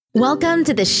Welcome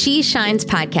to the She Shines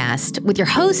podcast with your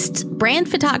host,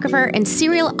 brand photographer, and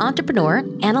serial entrepreneur,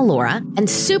 Anna Laura, and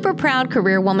super proud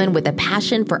career woman with a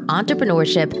passion for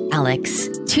entrepreneurship, Alex.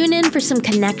 Tune in for some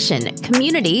connection,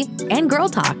 community, and girl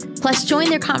talk. Plus, join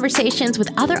their conversations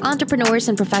with other entrepreneurs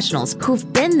and professionals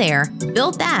who've been there,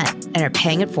 built that, and are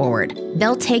paying it forward.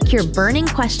 They'll take your burning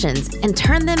questions and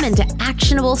turn them into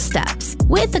actionable steps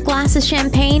with a glass of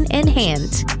champagne in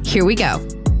hand. Here we go.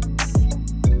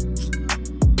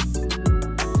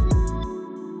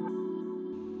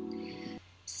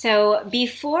 So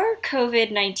before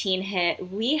COVID-19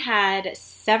 hit, we had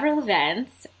several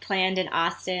events planned in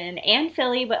Austin and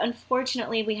Philly, but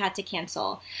unfortunately we had to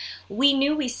cancel. We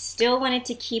knew we still wanted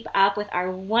to keep up with our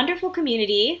wonderful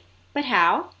community, but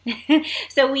how?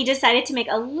 So we decided to make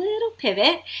a little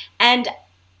pivot, and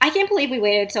I can't believe we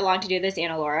waited so long to do this,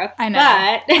 Anna Laura. I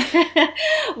know. But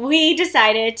we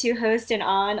decided to host an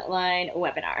online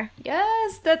webinar.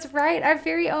 Yes, that's right. Our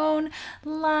very own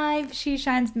live She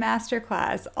Shines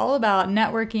Masterclass, all about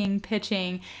networking,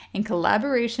 pitching, and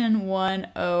collaboration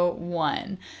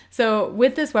 101. So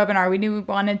with this webinar, we knew we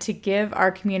wanted to give our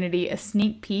community a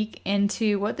sneak peek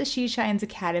into what the She Shines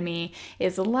Academy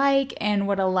is like and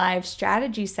what a live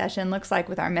strategy session looks like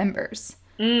with our members.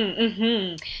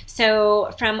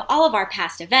 So from all of our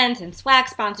past events and swag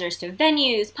sponsors to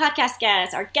venues, podcast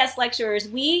guests, our guest lecturers,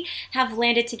 we have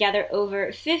landed together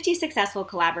over 50 successful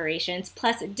collaborations,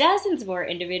 plus dozens more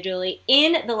individually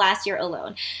in the last year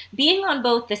alone. Being on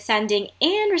both the sending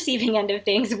and receiving end of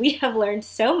things, we have learned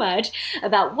so much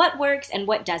about what works and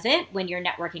what doesn't when you're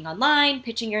networking online,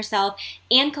 pitching yourself,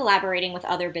 and collaborating with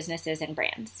other businesses and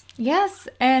brands. Yes,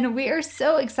 and we are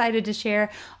so excited to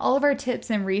share all of our tips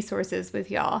and resources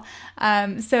with y'all.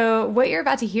 So what you're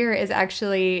about to hear is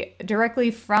actually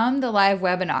directly from the live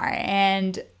webinar,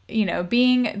 and you know,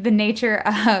 being the nature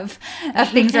of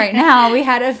things right now, we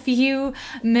had a few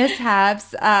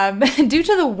mishaps due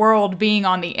to the world being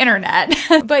on the internet.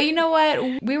 But you know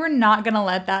what? We were not going to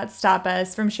let that stop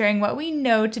us from sharing what we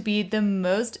know to be the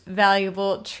most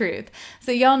valuable truth.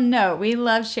 So y'all know we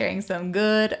love sharing some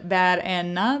good, bad,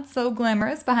 and not so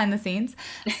glamorous behind the scenes.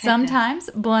 Sometimes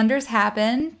blunders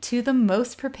happen to the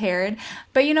most prepared.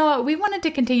 But you know what? We wanted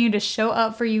to continue to show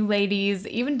up for you ladies,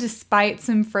 even despite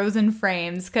some frozen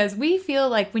frames, because we feel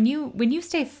like when you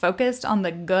stay focused on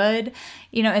the good,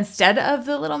 you know, instead of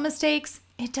the little mistakes,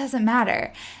 it doesn't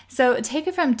matter. So take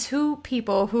it from two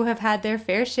people who have had their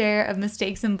fair share of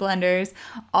mistakes and blunders.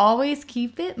 Always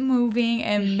keep it moving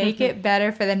and make it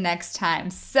better for the next time.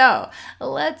 So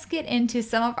let's get into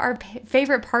some of our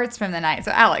favorite parts from the night.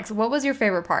 So Alex, what was your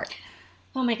favorite part?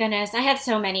 Oh my goodness, I had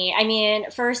so many. I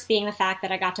mean, first being the fact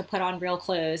that I got to put on real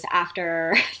clothes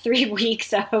after 3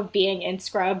 weeks of being in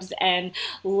scrubs and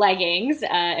leggings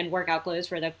and workout clothes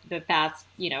for the past,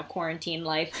 quarantine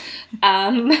life.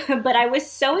 But I was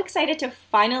so excited to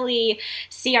finally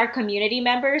see our community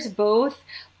members, both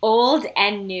old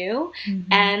and new.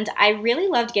 Mm-hmm. And I really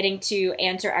loved getting to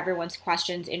answer everyone's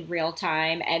questions in real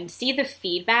time and see the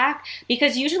feedback,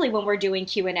 because usually when we're doing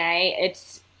Q&A,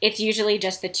 it's usually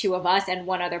just the two of us and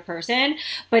one other person,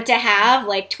 but to have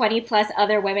like 20 plus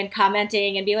other women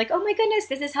commenting and be like, oh my goodness,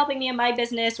 this is helping me in my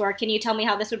business, or can you tell me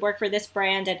how this would work for this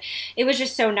brand? And it was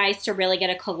just so nice to really get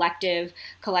a collective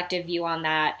view on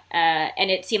that.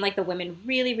 And it seemed like the women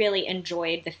really, really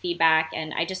enjoyed the feedback.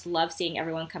 And I just love seeing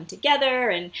everyone come together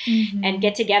and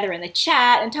get together in the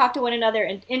chat and talk to one another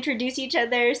and introduce each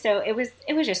other. So it was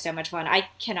just so much fun. I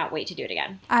cannot wait to do it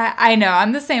again. I know,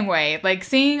 I'm the same way. Like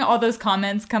seeing all those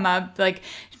comments come up, like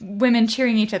women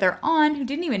cheering each other on who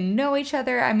didn't even know each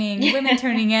other. I mean, women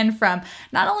turning in from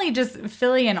not only just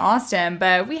Philly and Austin,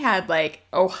 but we had like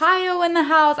Ohio in the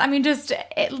house. I mean, just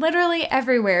literally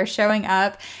everywhere showing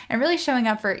up and really showing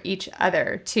up for each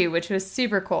other too, which was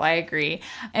super cool. I agree.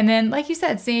 And then, like you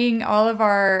said, seeing all of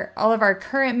our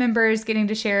current members getting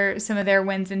to share some of their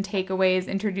wins and takeaways,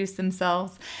 introduce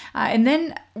themselves. And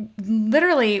then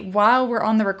literally while we're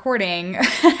on the recording,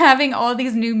 having all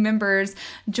these new members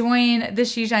join the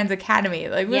She Shines Academy.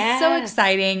 Like, it was so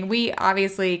exciting. We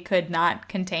obviously could not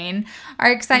contain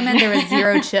our excitement. There was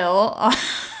zero chill.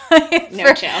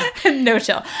 No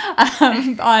chill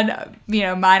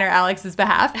on mine or Alex's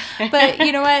behalf. But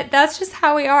you know what? That's just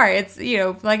how we are. It's,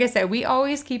 like I said, we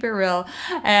always keep it real.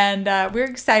 And we're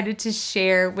excited to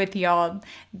share with y'all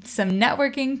some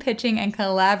networking, pitching, and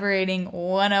collaborating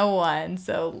 101.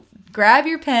 So grab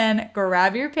your pen,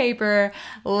 grab your paper.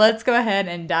 Let's go ahead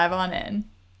and dive on in.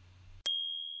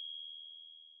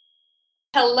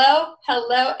 Hello,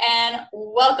 and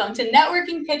welcome to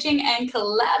Networking, Pitching, and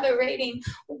Collaborating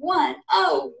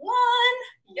 101.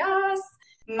 Yes.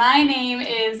 My name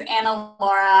is Anna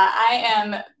Laura. I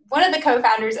am one of the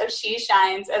co-founders of She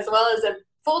Shines, as well as a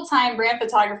full-time brand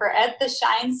photographer at the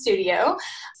Shine Studio.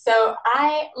 So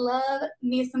I love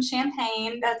me some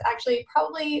champagne. That's actually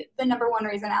probably the number one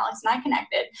reason Alex and I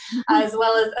connected, as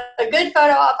well as a good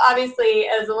photo op, obviously,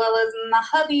 as well as my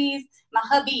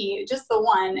hubby, just the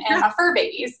one, and my fur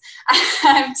babies. I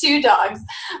have 2 dogs.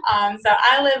 So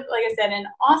I live, like I said, in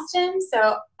Austin.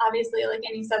 So obviously, like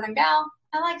any Southern gal,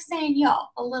 I like saying y'all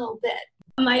a little bit.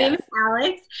 My name is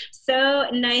Alex. So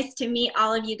nice to meet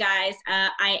all of you guys.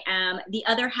 I am the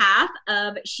other half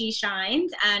of She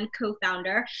Shines and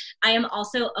co-founder. I am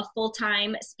also a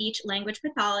full-time speech language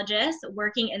pathologist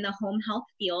working in the home health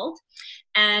field.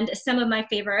 And some of my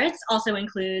favorites also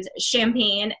include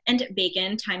champagne and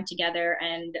bacon time together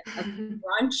and a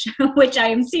brunch, which I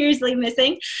am seriously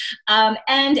missing.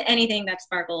 And anything that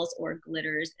sparkles or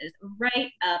glitters is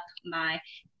right up my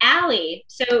alley.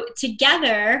 So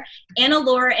together, Anna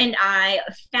Laura and I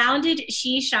founded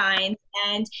She Shines.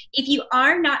 And if you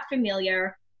are not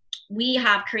familiar, we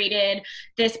have created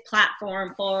this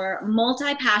platform for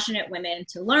multi-passionate women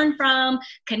to learn from,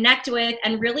 connect with,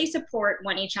 and really support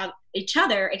each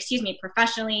other,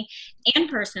 professionally and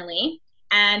personally.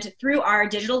 And through our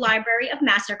digital library of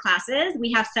masterclasses,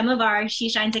 we have some of our She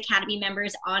Shines Academy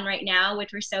members on right now, which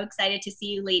we're so excited to see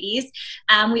you ladies.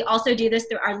 We also do this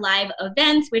through our live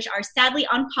events, which are sadly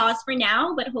on pause for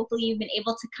now, but hopefully you've been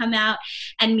able to come out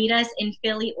and meet us in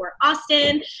Philly or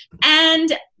Austin.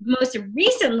 And most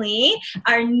recently,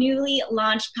 our newly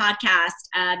launched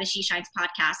podcast, the She Shines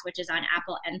podcast, which is on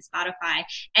Apple and Spotify.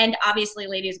 And obviously,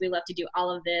 ladies, we love to do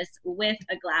all of this with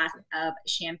a glass of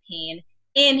champagne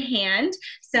in hand.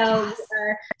 So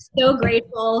we're so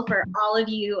grateful for all of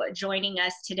you joining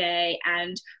us today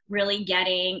and really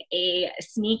getting a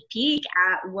sneak peek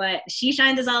at what She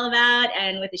Shines is all about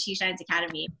and what the She Shines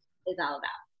Academy is all about.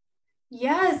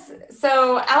 Yes.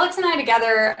 So Alex and I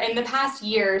together in the past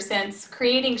year since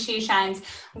creating She Shines,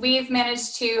 we've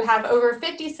managed to have over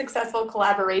 50 successful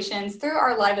collaborations through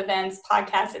our live events,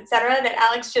 podcasts, etc. that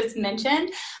Alex just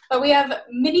mentioned, but we have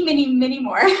many, many, many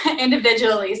more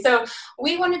individually. So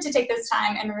we wanted to take this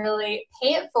time and really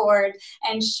pay it forward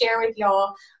and share with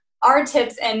y'all our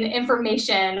tips and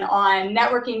information on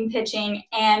networking, pitching,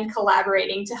 and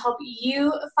collaborating to help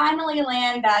you finally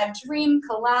land that dream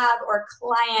collab or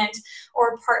client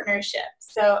or partnership.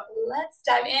 So let's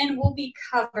dive in. We'll be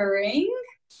covering.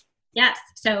 Yes.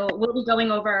 So we'll be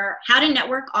going over how to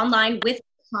network online with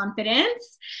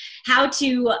confidence, how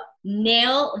to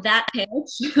nail that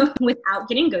pitch without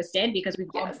getting ghosted, because we've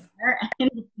all been there and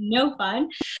it's no fun.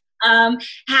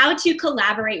 How to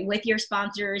collaborate with your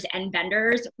sponsors and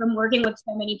vendors. From working with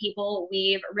so many people,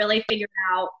 we've really figured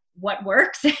out what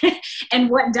works and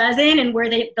what doesn't, and where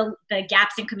the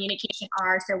gaps in communication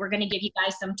are. So we're going to give you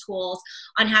guys some tools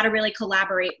on how to really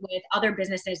collaborate with other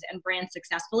businesses and brands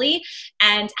successfully,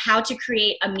 and how to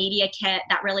create a media kit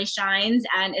that really shines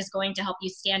and is going to help you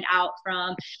stand out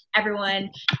from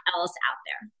everyone else out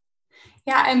there.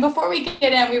 Yeah, and before we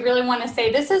get in, we really want to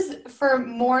say this is for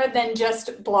more than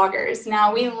just bloggers.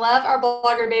 Now, we love our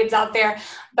blogger babes out there,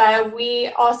 but we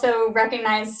also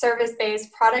recognize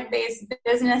service-based, product-based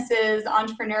businesses,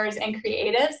 entrepreneurs, and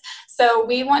creatives. So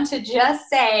we want to just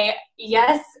say,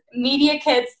 yes, media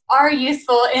kits are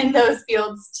useful in those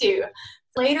fields too.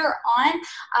 Later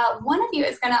on, one of you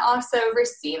is going to also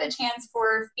receive a chance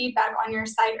for feedback on your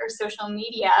site or social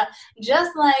media,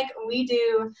 just like we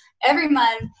do every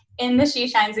month in the She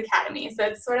Shines Academy. So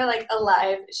it's sort of like a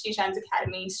live She Shines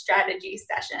Academy strategy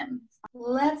session.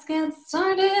 Let's get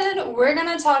started. We're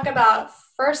going to talk about,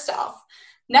 first off,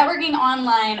 networking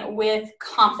online with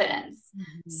confidence.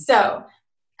 So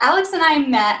Alex and I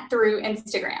met through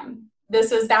Instagram. This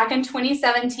was back in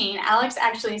 2017. Alex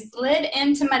actually slid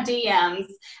into my DMs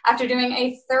after doing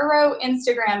a thorough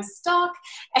Instagram stalk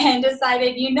and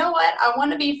decided, you know what, I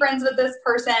want to be friends with this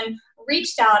person.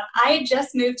 Reached out. I had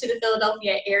just moved to the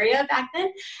Philadelphia area back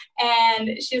then,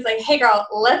 and she was like, hey girl,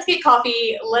 let's get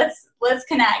coffee, let's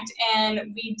connect.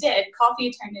 And we did.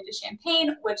 Coffee turned into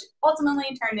champagne, which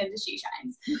ultimately turned into She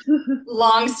Shines.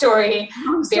 Long story,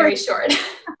 very short.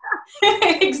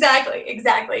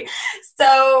 Exactly.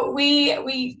 So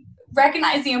we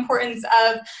recognize the importance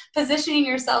of positioning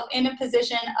yourself in a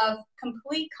position of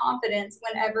complete confidence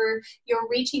whenever you're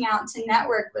reaching out to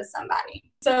network with somebody.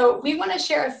 So we want to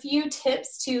share a few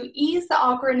tips to ease the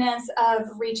awkwardness of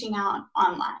reaching out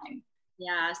online.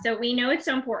 Yeah, so we know it's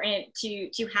so important to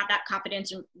have that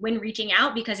confidence when reaching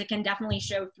out, because it can definitely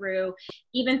show through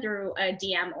even through a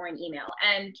DM or an email.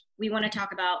 And we want to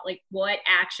talk about like what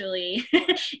actually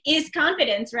is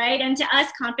confidence, right? And to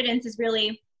us, confidence is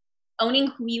really owning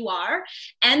who you are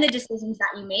and the decisions that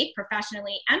you make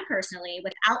professionally and personally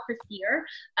without the fear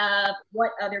of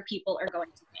what other people are going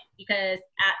to think. Because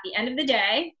at the end of the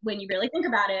day, when you really think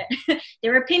about it,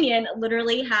 their opinion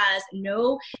literally has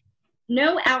no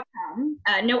effect,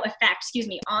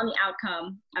 on the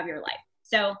outcome of your life.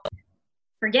 So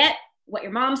forget what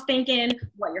your mom's thinking,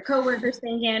 what your coworker's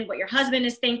thinking, what your husband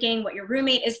is thinking, what your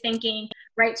roommate is thinking,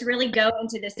 right? To really go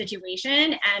into this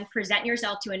situation and present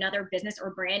yourself to another business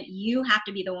or brand, you have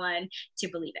to be the one to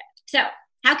believe it. So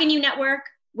how can you network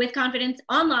with confidence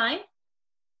online?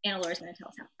 Anna Laura's going to tell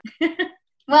us how.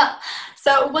 Well,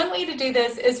 so one way to do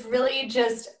this is really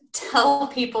just tell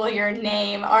people your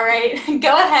name. All right,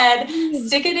 go ahead,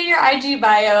 stick it in your IG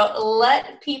bio.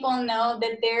 Let people know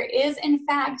that there is, in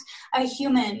fact, a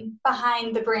human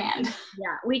behind the brand.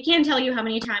 Yeah, we can't tell you how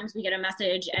many times we get a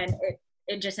message and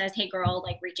it just says, hey girl,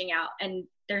 like reaching out, and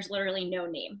there's literally no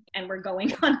name. And we're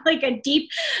going on like a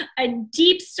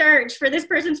deep search for this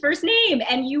person's first name.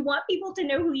 And you want people to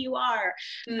know who you are.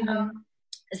 Mm-hmm.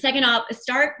 Second off,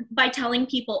 start by telling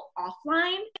people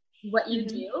offline what you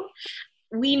do.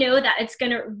 We know that it's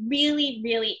going to really,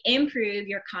 really improve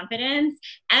your confidence.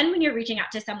 And when you're reaching out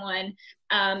to someone,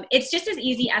 it's just as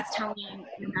easy as telling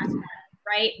your best friend,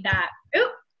 right? That,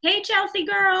 oh, hey, Chelsea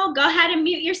girl, go ahead and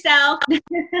mute yourself.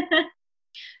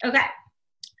 Okay.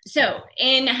 So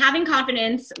in having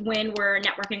confidence when we're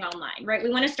networking online, right, we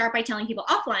want to start by telling people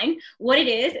offline what it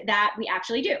is that we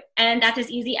actually do. And that's as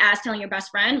easy as telling your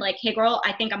best friend, like, hey girl,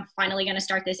 I think I'm finally going to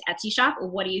start this Etsy shop.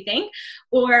 What do you think?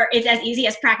 Or it's as easy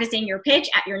as practicing your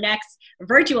pitch at your next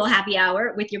virtual happy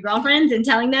hour with your girlfriends and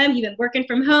telling them you've been working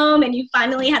from home and you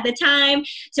finally had the time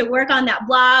to work on that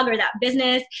blog or that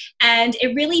business. And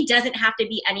it really doesn't have to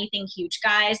be anything huge,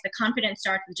 guys. The confidence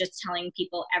starts with just telling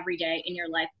people every day in your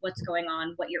life what's going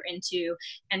on, what you're into,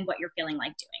 and what you're feeling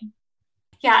like doing.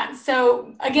 Yeah.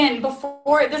 So again,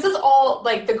 before, this is all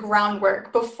like the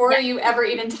groundwork before you ever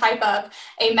even type up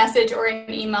a message or an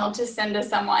email to send to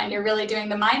someone. You're really doing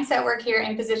the mindset work here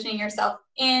and positioning yourself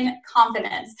in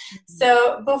confidence.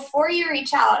 So before you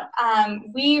reach out,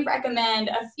 we recommend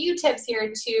a few tips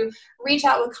here to reach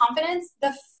out with confidence.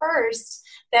 The first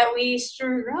that we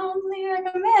strongly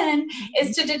recommend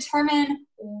is to determine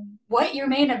what your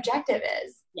main objective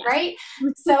is. Yes. Right?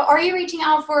 So are you reaching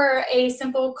out for a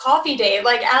simple coffee date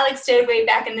like Alex did way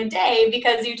back in the day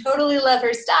because you totally love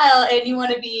her style and you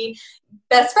want to be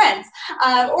best friends?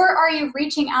 Or are you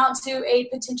reaching out to a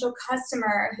potential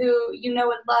customer who you know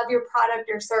would love your product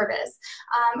or service?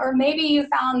 Or maybe you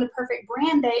found the perfect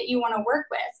brand that you want to work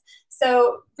with.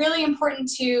 So really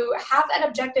important to have that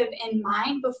objective in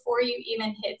mind before you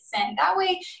even hit send. That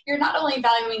way you're not only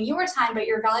valuing your time, but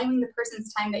you're valuing the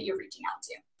person's time that you're reaching out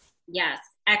to. Yes.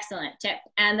 Excellent tip.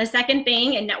 And the second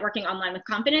thing in networking online with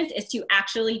confidence is to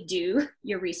actually do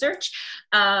your research.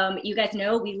 You guys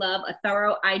know we love a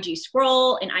thorough IG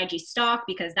scroll and IG stalk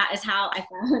because that is how I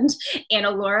found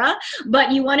Anna Laura.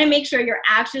 But you want to make sure you're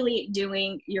actually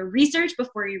doing your research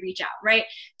before you reach out, right?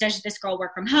 Does this girl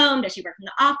work from home? Does she work from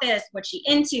the office? What's she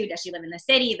into? Does she live in the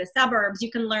city, the suburbs?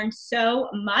 You can learn so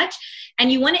much.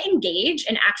 And you want to engage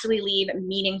and actually leave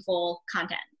meaningful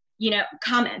content.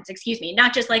 Comments,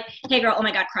 not just like, hey girl, oh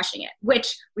my God, crushing it,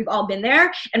 which we've all been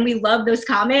there. And we love those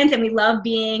comments and we love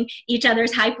being each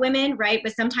other's hype women, right?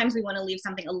 But sometimes we want to leave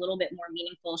something a little bit more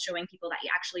meaningful, showing people that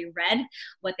you actually read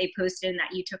what they posted and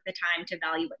that you took the time to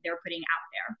value what they're putting out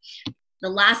there. The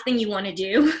last thing you want to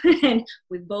do, and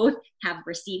we both have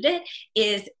received it,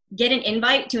 is get an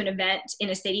invite to an event in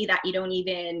a city that you don't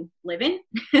even live in,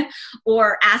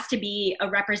 or ask to be a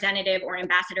representative or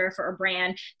ambassador for a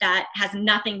brand that has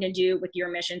nothing to do with your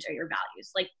missions or your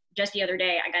values. Like just the other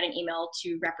day, I got an email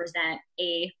to represent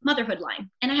a motherhood line,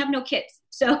 and I have no kids.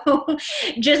 So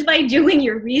just by doing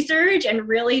your research and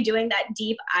really doing that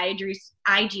deep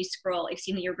IG scroll,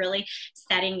 you're really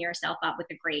setting yourself up with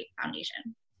a great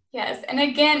foundation. Yes. And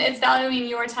again, it's valuing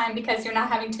your time because you're not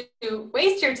having to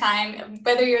waste your time,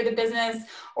 whether you're the business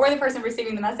or the person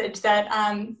receiving the message that,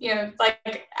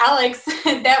 like Alex,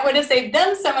 that would have saved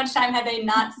them so much time had they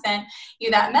not sent you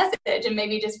that message and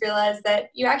maybe just realized that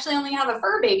you actually only have a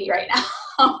fur baby right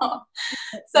now.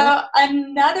 So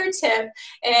another tip,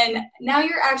 and now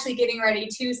you're actually getting ready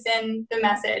to send the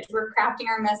message. We're crafting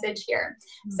our message here.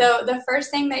 So the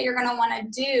first thing that you're going to want to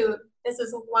do, this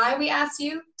is why we asked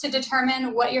you to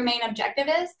determine what your main objective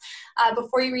is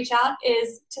before you reach out,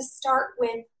 is to start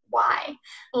with why.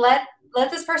 Let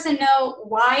this person know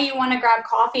why you want to grab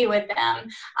coffee with them.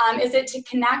 Is it to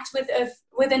connect with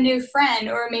with a new friend,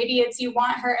 or maybe it's you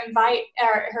want her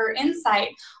her insight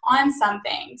on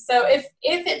something. So if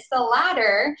it's the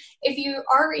latter, if you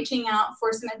are reaching out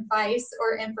for some advice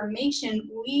or information,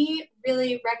 we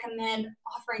really recommend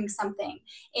offering something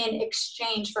in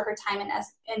exchange for her time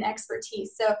and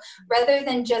expertise. So rather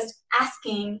than just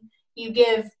asking, you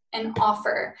give an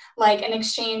offer, like an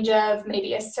exchange of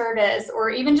maybe a service, or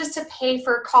even just to pay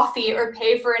for coffee or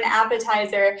pay for an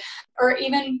appetizer, or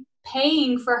even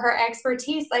paying for her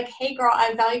expertise. Like, hey girl,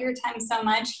 I value your time so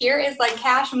much. Here is like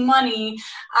cash money.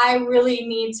 I really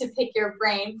need to pick your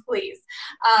brain, please.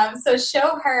 So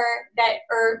show her that,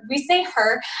 or we say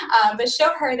her, but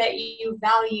show her that you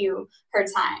value her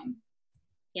time.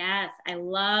 Yes, I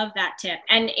love that tip.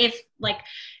 And if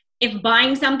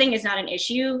buying something is not an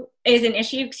issue,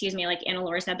 like Anna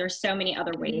Laura said, there's so many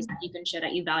other ways that you can show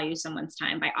that you value someone's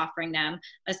time by offering them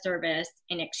a service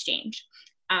in exchange.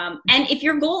 And if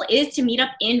your goal is to meet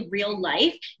up in real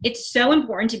life, it's so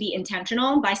important to be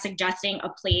intentional by suggesting a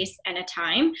place and a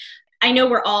time. I know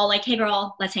we're all like, hey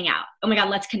girl, let's hang out. Oh my God,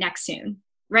 let's connect soon.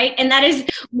 Right? And that is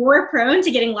more prone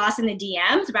to getting lost in the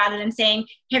DMs rather than saying,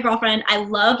 hey girlfriend, I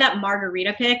love that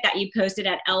margarita pic that you posted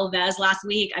at El Vez last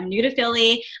week. I'm new to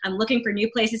Philly. I'm looking for new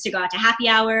places to go out to happy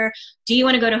hour. Do you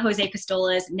want to go to Jose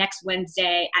Pistola's next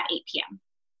Wednesday at 8 p.m.?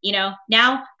 You know,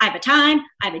 now I have a time,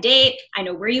 I have a date, I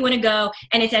know where you want to go.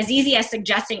 And it's as easy as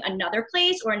suggesting another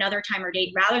place or another time or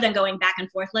date rather than going back and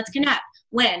forth. Let's connect.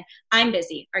 When? I'm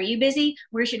busy. Are you busy?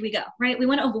 Where should we go? Right? We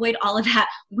want to avoid all of that.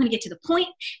 We want to get to the point,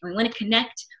 and we want to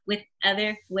connect with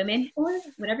other women, or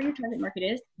whatever your target market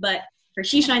is, but for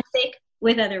She Shine's sake,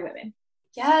 with other women.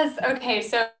 Yes. Okay.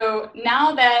 So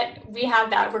now that we have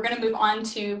that, we're going to move on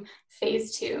to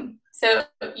phase 2. So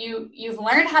you've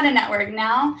learned how to network.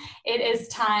 Now it is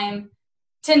time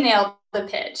to nail the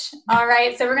pitch. All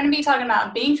right. So we're going to be talking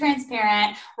about being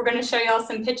transparent. We're going to show y'all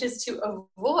some pitches to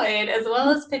avoid as well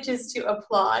as pitches to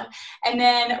applaud. And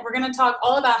then we're going to talk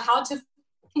all about how to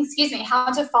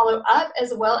follow up,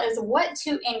 as well as what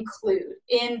to include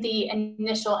in the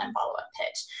initial and follow-up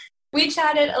pitch. We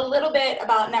chatted a little bit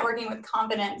about networking with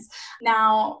confidence.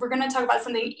 Now we're going to talk about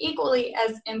something equally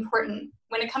as important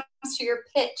when it comes to your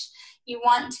pitch. You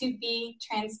want to be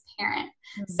transparent.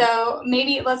 Mm-hmm. So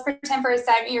maybe let's pretend for a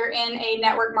second you're in a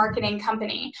network marketing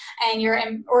company,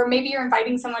 and or maybe you're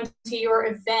inviting someone to your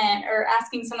event or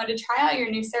asking someone to try out your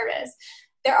new service.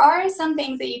 There are some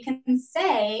things that you can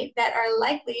say that are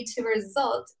likely to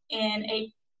result in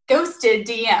a ghosted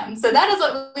DM. So that is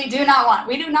what we do not want.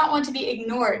 We do not want to be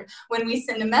ignored when we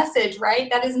send a message,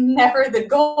 right? That is never the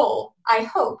goal, I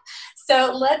hope.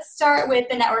 So let's start with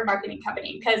the network marketing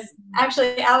company, because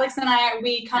actually Alex and I,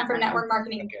 we come from network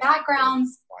marketing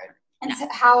backgrounds, and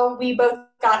how we both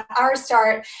got our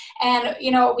start. And,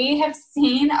 you know, we have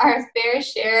seen our fair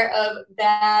share of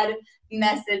bad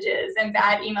messages and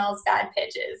bad emails, bad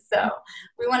pitches. So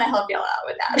we want to help y'all out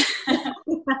with that.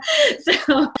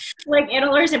 So like Anna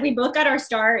Laura said, we both got our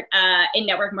start in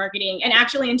network marketing, and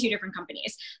actually in 2 different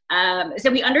companies. So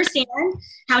we understand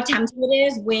how tempting it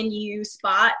is when you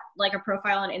spot like a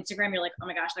profile on Instagram. You're like, oh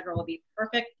my gosh, that girl will be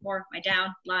perfect for my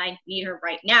downline. Need her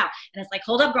right now. And it's like,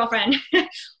 hold up, girlfriend.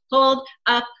 Hold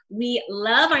up. We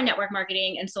love our network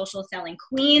marketing and social selling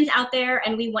queens out there.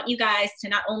 And we want you guys to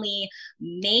not only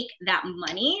make that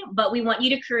money, but we want you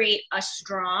to create a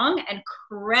strong and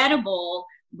credible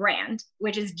brand,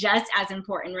 which is just as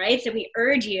important, right? So we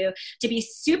urge you to be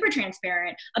super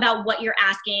transparent about what you're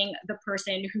asking the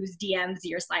person whose DMs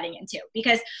you're sliding into,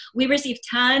 because we receive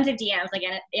tons of DMs, like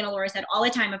Anna Laura said, all the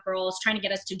time, of girls trying to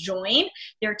get us to join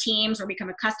their teams or become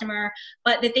a customer.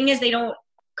 But the thing is, they don't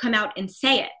come out and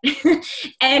say it.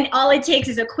 And all it takes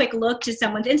is a quick look to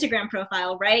someone's Instagram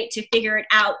profile, right, to figure it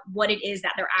out what it is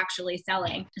that they're actually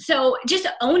selling. So just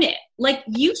own it. Like,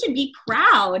 you should be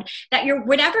proud that you're,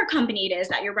 whatever company it is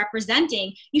that you're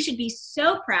representing, you should be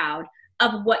so proud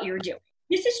of what you're doing.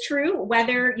 This is true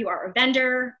whether you are a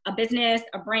vendor, a business,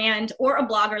 a brand, or a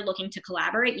blogger looking to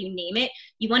collaborate, you name it.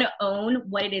 You want to own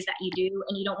what it is that you do,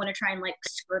 and you don't want to try and like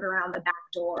skirt around the back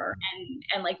door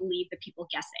and like leave the people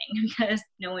guessing, because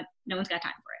no one's got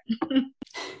time for it.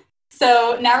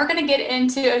 So now we're going to get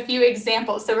into a few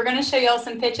examples. So we're going to show y'all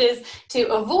some pitches to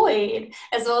avoid,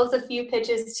 as well as a few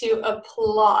pitches to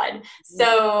applaud.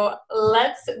 So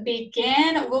let's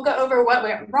begin. We'll go over what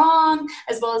went wrong,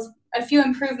 as well as a few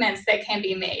improvements that can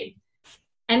be made.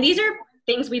 And these are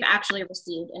things we've actually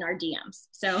received in our DMs.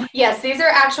 So yes, these are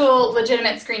actual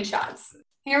legitimate screenshots.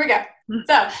 Here we go.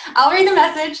 So I'll read the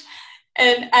message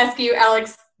and ask you,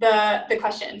 Alex, the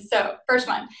question. So first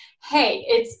one, hey,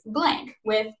 it's blank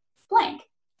with blank.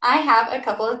 I have a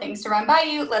couple of things to run by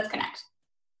you. Let's connect.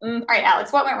 All right,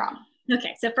 Alex, what went wrong?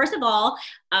 Okay, so first of all,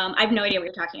 I have no idea what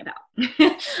you're talking about.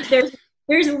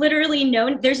 There's literally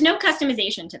there's no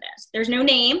customization to this. There's no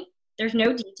name, there's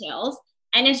no details,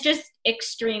 and it's just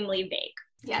extremely vague.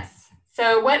 Yes.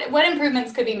 So what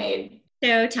improvements could be made?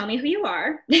 So tell me who you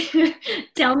are.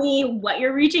 Tell me what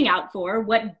you're reaching out for,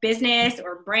 what business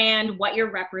or brand, what you're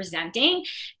representing,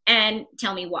 and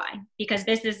tell me why. Because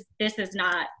this is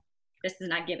not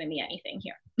giving me anything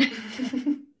here.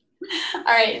 All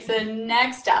right, so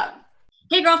next up.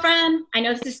 Hey girlfriend, I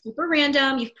know this is super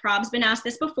random. You've probably been asked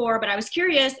this before, but I was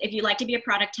curious if you'd like to be a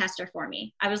product tester for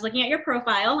me. I was looking at your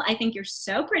profile. I think you're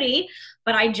so pretty,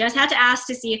 but I just had to ask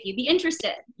to see if you'd be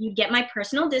interested. You'd get my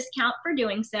personal discount for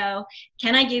doing so.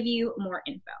 Can I give you more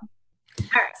info? All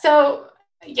right. So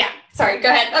yeah, sorry, go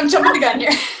ahead. I'm jumping the gun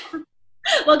here.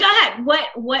 Well, go ahead.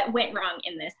 What went wrong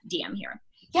in this DM here?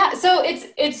 Yeah, so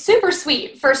it's super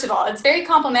sweet. First of all, it's very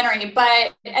complimentary,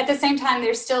 but at the same time,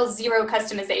 there's still zero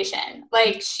customization.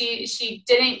 Like she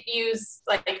didn't use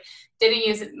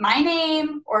my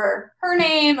name or her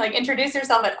name, like introduce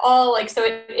herself at all. Like, so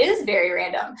it is very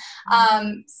random.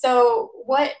 So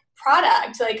what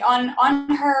product, like on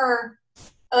her,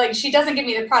 like she doesn't give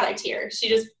me the product here. She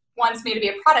just wants me to be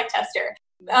a product tester.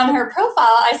 On her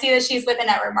profile, I see that she's with a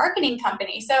network marketing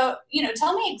company. So,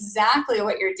 tell me exactly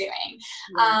what you're doing.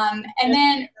 And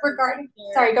then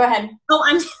sorry, go ahead. Oh,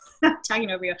 I'm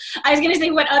talking over you. I was going to say,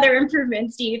 what other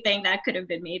improvements do you think that could have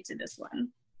been made to this one?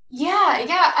 Yeah.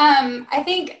 I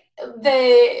think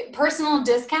the personal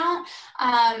discount,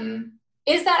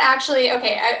 is that actually,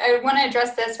 okay, I want to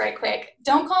address this right quick.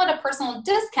 Don't call it a personal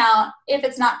discount if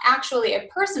it's not actually a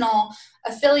personal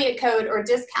affiliate code or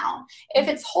discount. If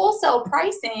it's wholesale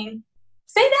pricing,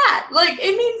 say that. Like,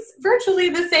 it means virtually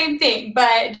the same thing,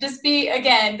 but just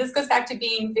this goes back to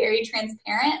being very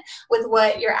transparent with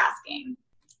what you're asking.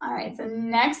 All right, so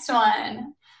next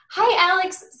one. Hi,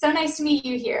 Alex. So nice to meet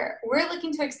you here. We're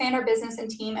looking to expand our business and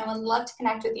team and would love to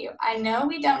connect with you. I know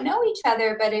we don't know each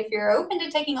other, but if you're open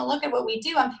to taking a look at what we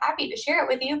do, I'm happy to share it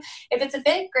with you. If it's a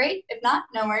fit, great. If not,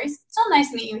 no worries. Still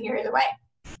nice to meet you here either way.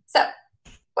 So,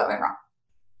 what went wrong?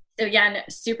 So again,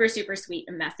 super, super sweet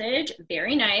message.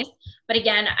 Very nice. But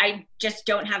again, I just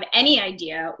don't have any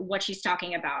idea what she's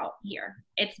talking about here.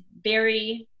 It's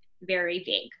very, very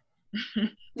vague.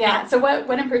 Yeah. So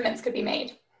what improvements could be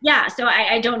made? Yeah, so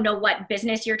I don't know what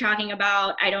business you're talking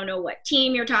about. I don't know what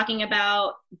team you're talking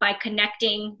about. By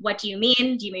connecting, what do you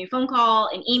mean? Do you mean a phone call,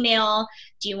 an email?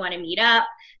 Do you want to meet up?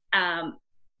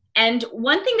 And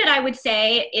one thing that I would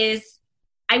say is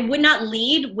I would not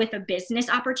lead with a business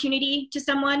opportunity to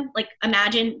someone. Like,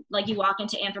 imagine like you walk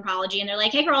into Anthropologie and they're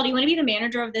like, hey girl, do you want to be the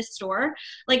manager of this store?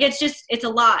 Like, it's a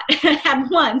lot at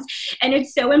once. And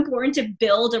it's so important to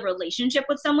build a relationship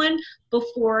with someone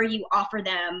before you offer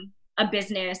them a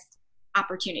business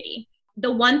opportunity.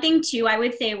 The one thing too, I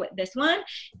would say with this one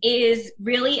is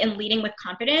really in leading with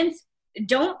confidence.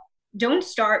 Don't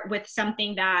start with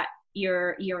something that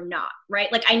you're not,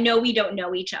 right? Like, I know we don't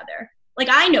know each other. Like,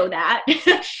 I know that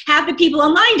half the people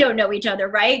online don't know each other,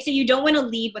 right? So you don't want to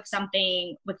lead with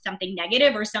something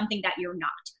negative or something that you're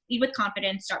not. Lead with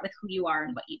confidence, start with who you are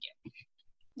and what you do.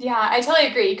 Yeah, I totally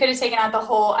agree. You could have taken out the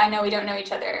whole, I know we don't know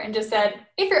each other, and just said,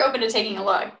 if you're open to taking a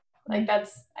look. Like,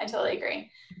 I totally agree.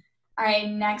 All right,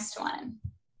 next one.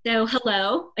 So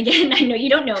hello, again, I know you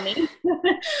don't know me,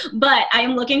 but I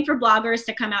am looking for bloggers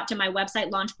to come out to my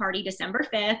website launch party December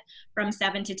 5th from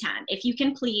 7 to 10. If you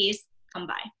can please come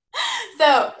by.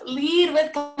 So lead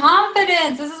with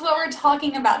confidence. This is what we're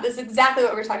talking about. This is exactly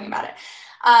what we're talking about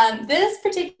it. This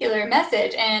particular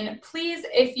message, and please,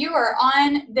 if you are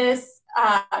on this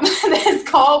this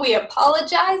call, we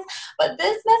apologize, but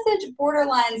this message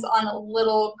borderlines on a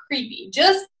little creepy,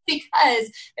 just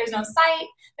because there's no site,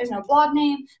 there's no blog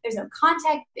name, there's no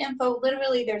contact info,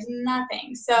 literally there's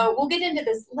nothing. So we'll get into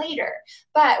this later,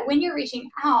 but when you're reaching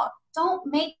out, don't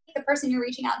make the person you're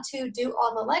reaching out to do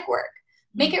all the legwork.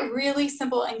 Make it really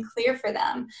simple and clear for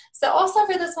them. So also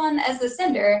for this one, as the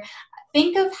sender,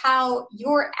 think of how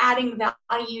you're adding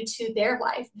value to their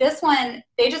life. This one,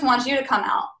 they just want you to come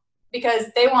out because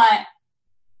they want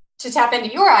to tap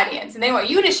into your audience and they want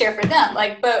you to share for them.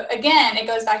 Like, but again, it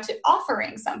goes back to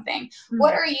offering something. Mm-hmm.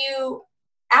 What are you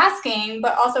asking,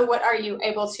 but also what are you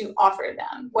able to offer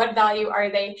them? What value are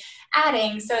they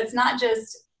adding? So it's not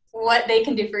just what they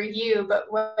can do for you, but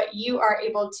what you are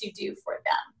able to do for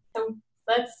them. So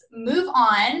let's move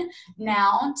on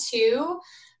now to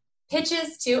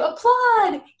pitches to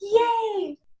applaud.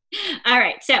 Yay! All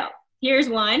right. So Here's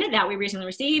one that we recently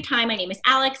received. Hi, my name is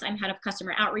Alex. I'm head of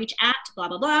customer outreach at blah,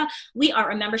 blah, blah. We are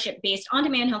a membership-based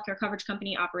on-demand healthcare coverage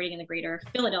company operating in the greater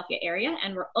Philadelphia area,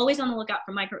 and we're always on the lookout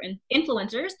for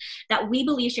micro-influencers that we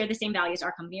believe share the same values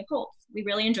our company upholds. We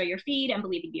really enjoy your feed and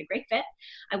believe you'd be a great fit.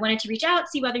 I wanted to reach out,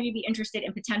 see whether you'd be interested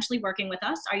in potentially working with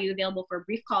us. Are you available for a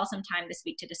brief call sometime this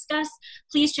week to discuss?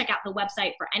 Please check out the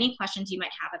website for any questions you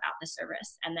might have about the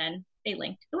service. And then they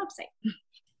linked the website.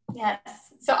 Yes.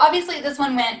 So obviously this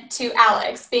one went to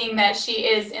Alex, being that she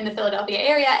is in the Philadelphia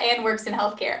area and works in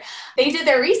healthcare. They did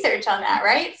their research on that,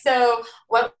 right? So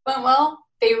what went well?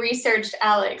 They researched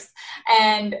Alex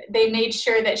and they made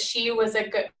sure that she was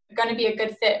going to be a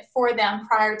good fit for them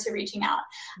prior to reaching out.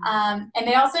 And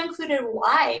they also included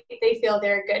why they feel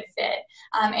they're a good fit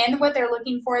and what they're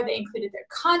looking for. They included their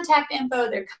contact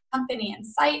info, their company and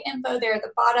site info there at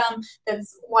the bottom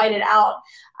that's whited out.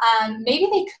 Maybe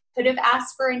they could have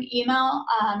asked for an email,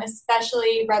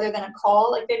 especially rather than a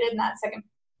call like they did in that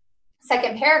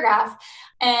second paragraph.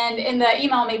 And in the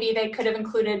email, maybe they could have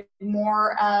included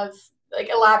more of, like,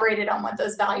 elaborated on what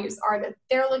those values are that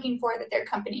they're looking for, that their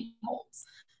company holds.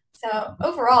 So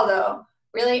overall, though,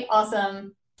 really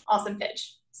awesome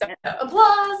pitch. So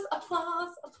applause,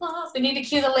 applause, applause. We need to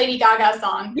cue the Lady Gaga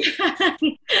song.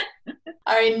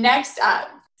 All right, next up.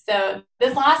 So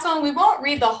this last one, we won't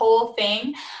read the whole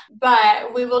thing,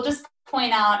 but we will just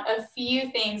point out a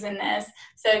few things in this.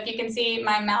 So if you can see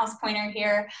my mouse pointer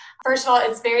here, first of all,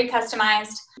 it's very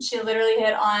customized. She literally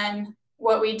hit on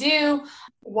what we do,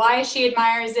 why she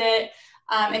admires it,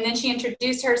 and then she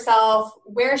introduced herself,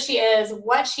 where she is,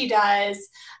 what she does,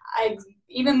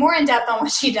 even more in depth on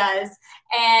what she does.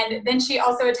 And then she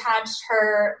also attached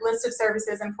her list of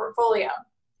services and portfolio.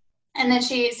 And then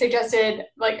she suggested,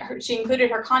 she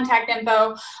included her contact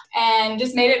info and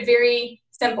just made it very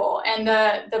simple. And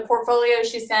the portfolio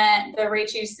she sent, the rate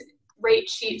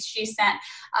sheets she sent,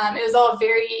 it was all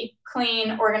very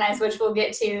clean, organized, which we'll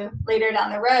get to later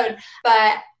down the road.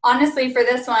 But honestly, for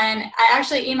this one, I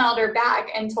actually emailed her back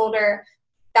and told her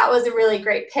that was a really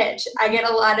great pitch. I get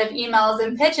a lot of emails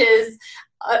and pitches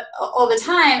all the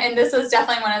time, and this was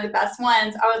definitely one of the best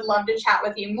ones. I would love to chat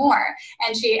with you more.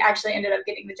 And she actually ended up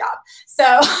getting the job.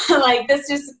 So this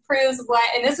just proves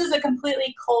and this was a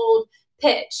completely cold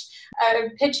pitch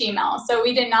email. So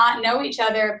we did not know each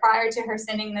other prior to her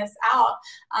sending this out.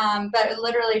 But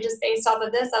literally just based off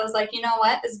of this, I was like, you know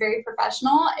what? This is very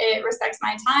professional. It respects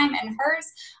my time and hers.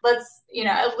 Let's,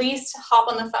 at least hop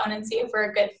on the phone and see if we're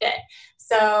a good fit.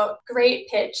 So great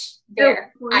pitch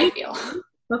there, I feel.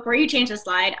 Before you change the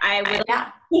slide, I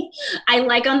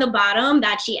like on the bottom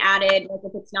that she added,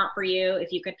 if it's not for you,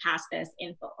 if you could pass this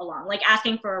info along.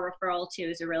 Asking for a referral too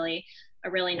is a really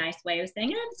nice way of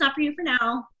saying, it's not for you for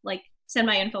now. Send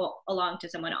my info along to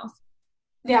someone else.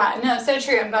 Yeah, no, so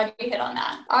true. I'm glad you hit on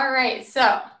that. All right,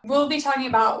 so we'll be talking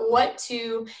about what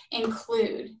to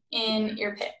include in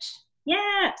your pitch.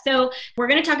 Yeah, so we're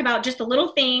going to talk about just the little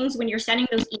things when you're sending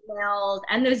those emails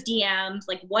and those DMs,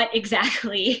 what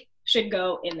exactly should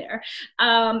go in there.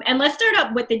 And let's start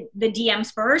up with the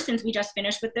DMs first, since we just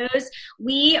finished with those.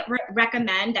 We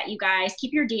recommend that you guys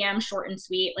keep your DMs short and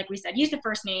sweet. Like we said, use the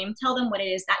first name, tell them what it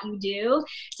is that you do,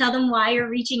 tell them why you're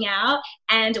reaching out,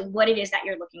 and what it is that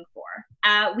you're looking for.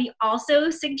 We also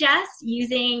suggest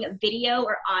using video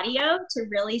or audio to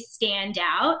really stand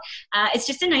out. It's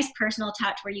just a nice personal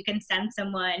touch where you can send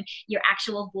someone your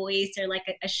actual voice, or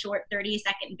a short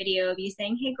 30-second video of you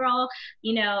saying, hey girl,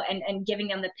 and giving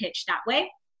them the pitch that way.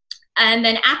 And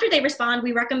then after they respond,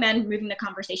 we recommend moving the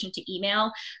conversation to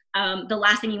email. The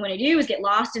last thing you want to do is get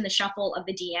lost in the shuffle of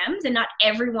the DMs, and not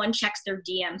everyone checks their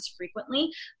DMs frequently.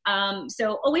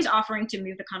 So always offering to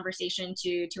move the conversation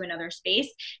to another space,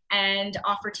 and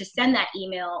offer to send that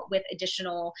email with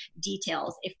additional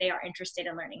details if they are interested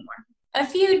in learning more. A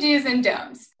few do's and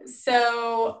don'ts.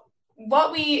 So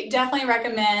what we definitely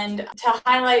recommend, to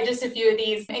highlight just a few of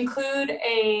these, include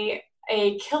a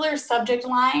killer subject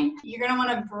line. You're going to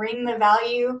want to bring the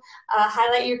value,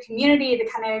 highlight your community, the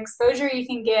kind of exposure you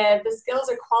can give, the skills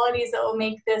or qualities that will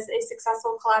make this a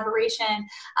successful collaboration,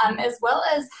 as well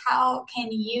as how can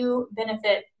you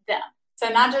benefit them. So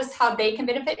not just how they can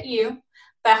benefit you,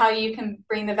 but how you can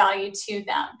bring the value to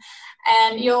them.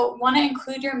 And you'll want to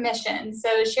include your mission.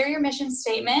 So share your mission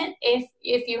statement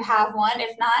if you have one.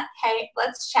 If not, hey,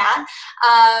 let's chat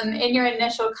in your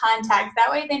initial contact.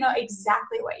 That way they know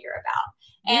exactly what you're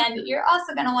about. And you're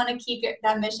also going to want to keep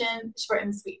that mission short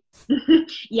and sweet.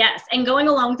 Yes. And going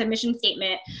along with the mission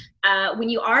statement, when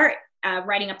you are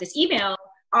writing up this email,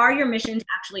 are your missions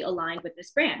actually aligned with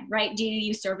this brand, right? Do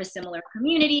you serve a similar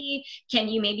community? Can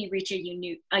you maybe reach a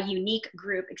unique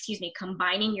group,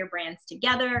 combining your brands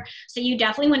together? So you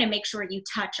definitely want to make sure you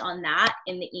touch on that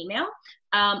in the email.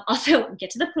 Also, get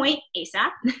to the point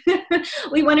ASAP.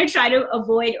 We want to try to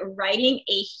avoid writing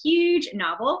a huge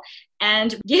novel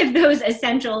and give those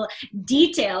essential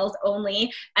details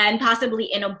only, and possibly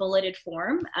in a bulleted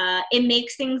form. It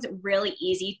makes things really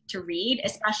easy to read,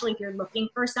 especially if you're looking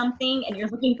for something and you're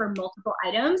looking for multiple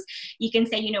items. You can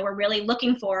say, we're really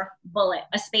looking for bullet,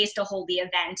 a space to hold the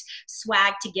event,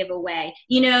 swag to give away.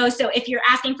 So if you're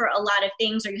asking for a lot of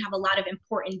things or you have a lot of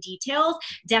important details,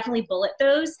 definitely bullet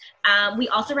those. We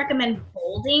also recommend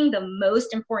bolding the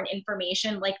most important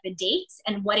information, like the dates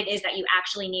and what it is that you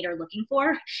actually need or looking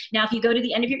for. Now, if you go to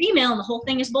the end of your email and the whole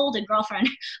thing is bolded, girlfriend,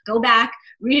 go back,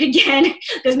 read it again,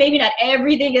 because maybe not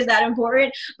everything is that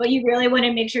important, but you really want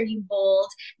to make sure you bold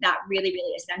that really,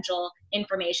 really essential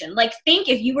information. Like, think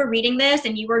if you were reading this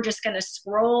and you were just going to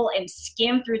scroll and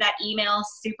skim through that email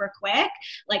super quick,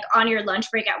 like on your lunch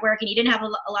break at work, and you didn't have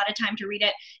a lot of time to read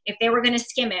it. If they were going to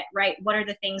skim it, right, what are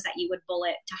the things that you would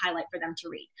bullet to highlight for them to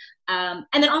read? And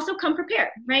then also come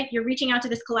prepared, right? You're reaching out to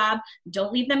this collab.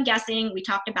 Don't leave them guessing. We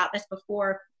talked about this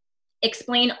before.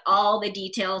 Explain all the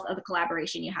details of the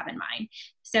collaboration you have in mind.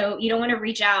 So you don't want to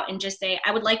reach out and just say,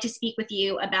 I would like to speak with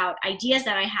you about ideas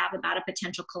that I have about a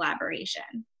potential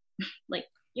collaboration. Like,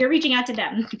 you're reaching out to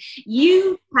them.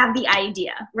 You have the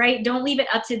idea, right? Don't leave it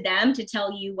up to them to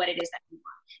tell you what it is that you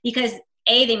want. Because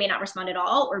A, they may not respond at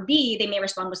all, or B, they may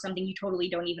respond with something you totally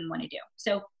don't even want to do.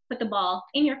 So put the ball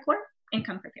in your court and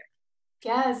come prepared.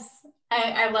 Yes,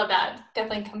 I love that.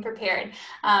 Definitely come prepared,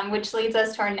 which leads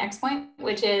us to our next point,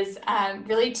 which is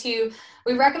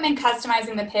we recommend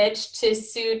customizing the pitch to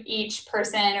suit each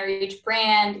person or each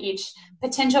brand, each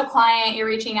potential client you're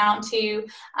reaching out to.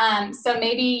 So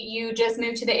maybe you just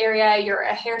moved to the area, you're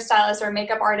a hairstylist or a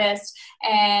makeup artist,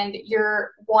 and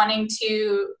you're wanting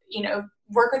to,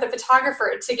 work with a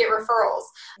photographer to get referrals.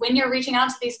 When you're reaching out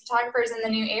to these photographers in the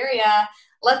new area,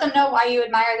 let them know why you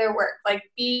admire their work. Like,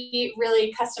 be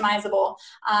really customizable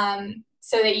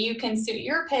so that you can suit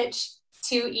your pitch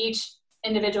to each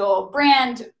individual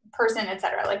brand, person,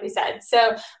 etc., like we said.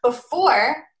 So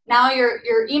before, now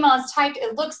your email is typed,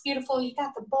 it looks beautiful, you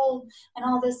got the bold and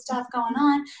all this stuff going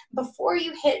on. Before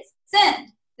you hit send,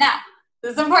 now,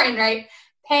 this is important, right?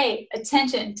 Pay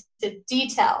attention to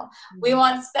detail. We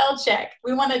want spell check.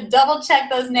 We want to double check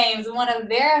those names. We want to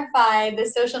verify the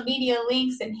social media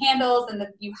links and handles, and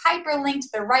that you hyperlink to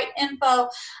the right info.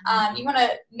 You want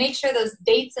to make sure those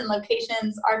dates and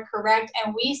locations are correct.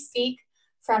 And we speak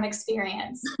from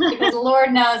experience, because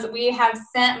Lord knows we have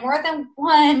sent more than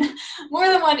one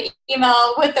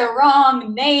email with the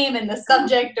wrong name in the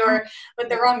subject or with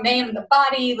the wrong name in the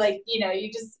body. Like,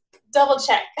 you just double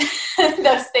check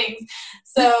those things.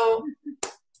 So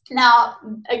now,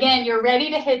 again, you're ready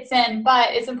to hit send, but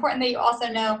it's important that you also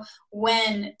know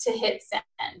when to hit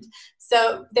send.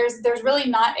 So there's really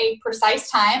not a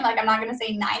precise time. Like, I'm not going to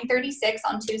say 9:36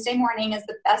 on Tuesday morning is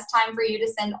the best time for you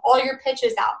to send all your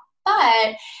pitches out.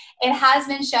 But it has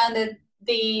been shown that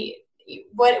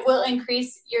what will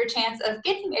increase your chance of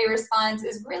getting a response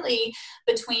is really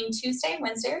between Tuesday,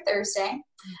 Wednesday, or Thursday,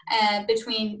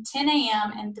 between 10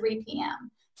 a.m. and 3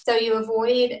 p.m. So you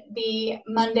avoid the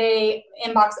Monday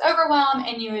inbox overwhelm,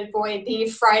 and you avoid the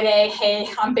Friday, hey,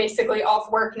 I'm basically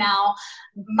off work now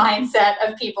mindset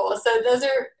of people. So those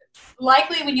are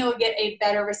likely when you'll get a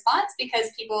better response,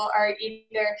 because people are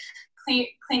either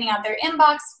cleaning out their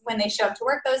inbox when they show up to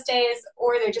work those days,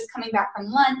 or they're just coming back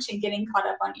from lunch and getting caught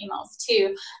up on emails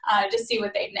too, to see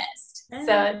what they missed.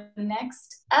 So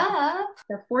next up,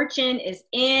 the fortune is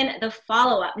in the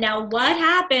follow-up. Now, what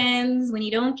happens when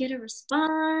you don't get a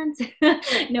response?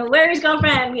 No worries,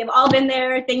 girlfriend. We have all been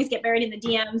there. Things get buried in the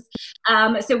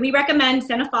DMs. So we recommend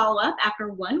send a follow-up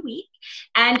after 1 week.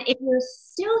 And if you're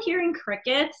still hearing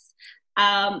crickets,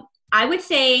 I would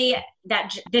say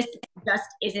that this just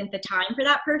isn't the time for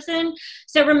that person.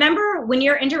 So remember, when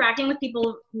you're interacting with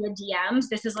people via DMs,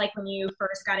 this is like when you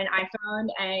first got an iPhone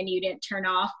and you didn't turn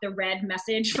off the red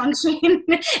message function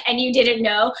and you didn't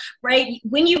know, right?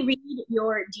 When you read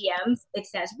your DMs, it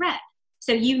says read.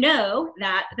 So you know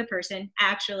that the person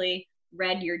actually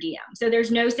read your DM. So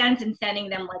there's no sense in sending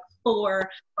them like 4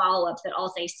 follow-ups that all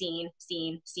say seen,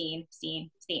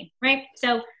 right?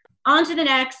 So on to the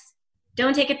next.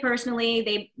 Don't take it personally.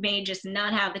 They may just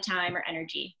not have the time or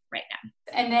energy right now.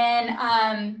 And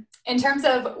then in terms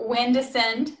of when to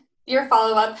send your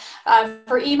follow-up,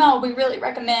 for email, we really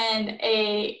recommend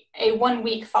a 1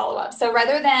 week follow-up. So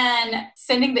rather than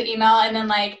sending the email and then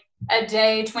like a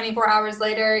day, 24 hours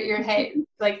later, hey,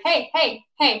 like, hey,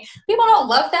 people don't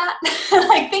love that.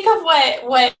 Like, think of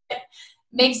what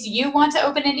makes you want to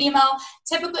open an email.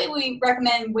 Typically, we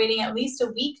recommend waiting at least a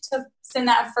week to send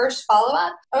that first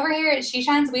follow-up. Over here at She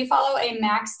Shines, we follow a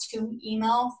max 2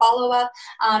 email follow-up,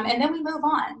 and then we move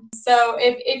on. So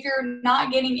if you're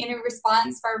not getting any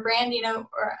response from a brand, or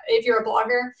if you're a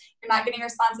blogger, you're not getting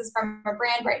responses from a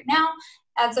brand right now,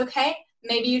 that's okay.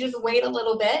 Maybe you just wait a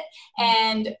little bit,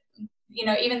 and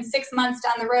even 6 months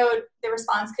down the road, the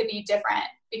response could be different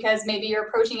because maybe you're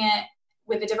approaching it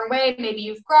with a different way. Maybe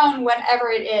you've grown, whatever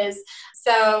it is.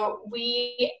 So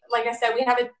like I said, we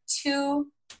have a two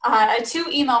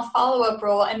email follow-up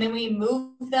rule, and then we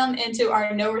move them into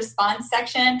our no response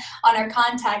section on our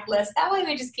contact list. That way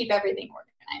we just keep everything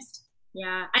organized.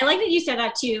 Yeah. I like that you said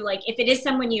that too. Like, if it is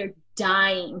someone you're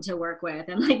dying to work with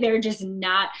and like they're just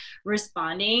not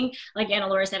responding, like Anna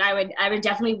Laura said, I would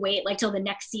definitely wait like till the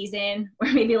next season, or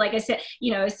maybe like I said,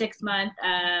 6 month,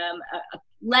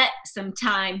 let some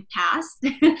time pass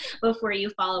before you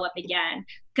follow up again.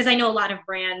 Because I know a lot of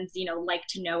brands, like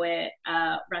to know it,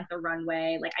 Rent the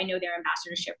Runway. Like, I know their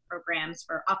ambassadorship programs,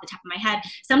 for off the top of my head,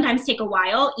 sometimes take a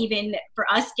while. Even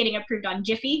for us, getting approved on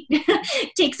Jiffy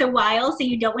takes a while. So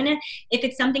you don't want to, if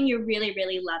it's something you're really,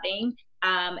 really loving,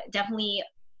 definitely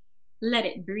let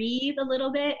it breathe a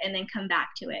little bit and then come back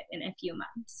to it in a few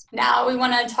months. Now we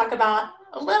want to talk about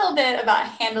a little bit about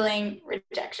handling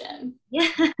rejection. Yeah.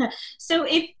 So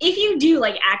if you do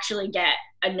like actually get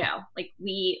a no, like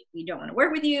we don't want to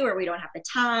work with you, or we don't have the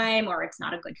time, or it's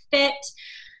not a good fit,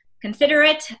 consider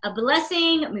it a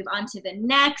blessing, move on to the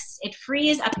next. It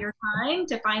frees up your time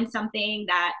to find something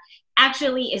that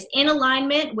actually is in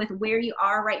alignment with where you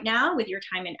are right now, with your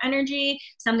time and energy,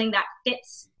 something that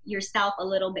fits yourself a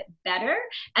little bit better,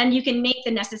 and you can make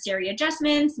the necessary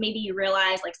adjustments. Maybe you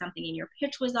realize like something in your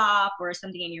pitch was off, or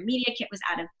something in your media kit was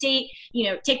out of date.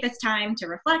 Take this time to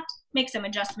reflect, make some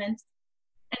adjustments,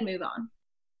 and move on.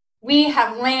 We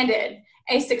have landed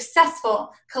a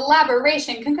successful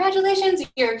collaboration. Congratulations,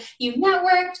 you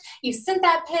networked, you sent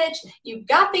that pitch, you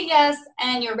got the yes,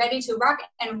 and you're ready to rock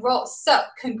and roll. So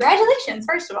congratulations,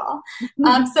 first of all.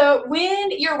 So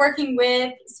when you're working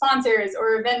with sponsors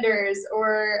or vendors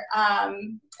or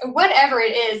whatever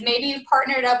it is, maybe you've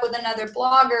partnered up with another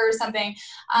blogger or something,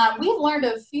 we've learned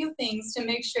a few things to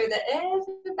make sure that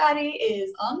everybody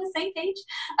is on the same page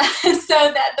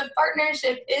so that the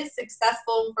partnership is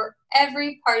successful for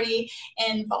every party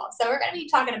involved. So we're going to be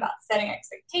talking about setting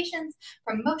expectations,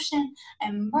 promotion,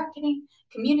 and marketing,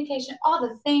 communication, all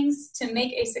the things to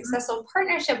make a successful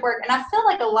partnership work. And I feel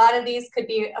like a lot of these could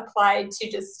be applied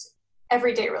to just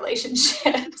everyday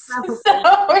relationships. So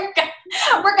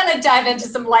we're going to dive into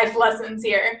some life lessons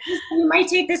here. You might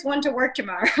take this one to work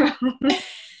tomorrow.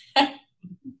 All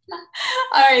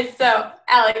right. So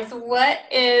Alex, what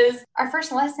is our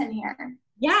first lesson here?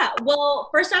 Yeah. Well,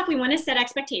 first off, we want to set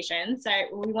expectations. So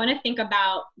we want to think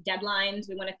about deadlines.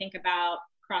 We want to think about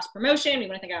cross promotion. We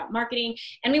want to think about marketing,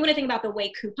 and we want to think about the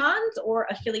way coupons or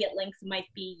affiliate links might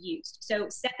be used. So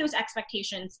set those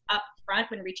expectations up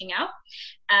front when reaching out.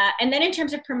 And then in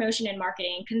terms of promotion and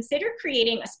marketing, consider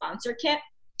creating a sponsor kit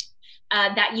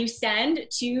that you send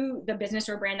to the business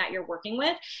or brand that you're working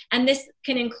with. And this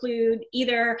can include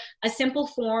either a simple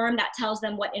form that tells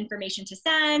them what information to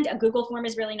send. A Google form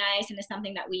is really nice and is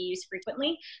something that we use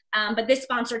frequently. But this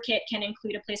sponsor kit can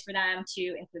include a place for them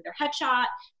to include their headshot,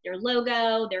 their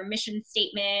logo, their mission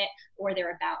statement, or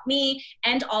their about me,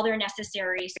 and all their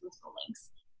necessary social links.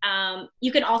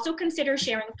 You can also consider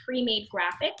sharing pre-made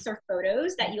graphics or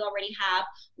photos that you already have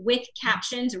with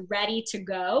captions ready to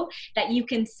go that you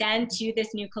can send to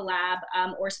this new collab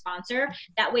or sponsor.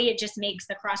 That way it just makes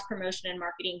the cross promotion and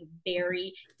marketing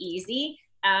very easy.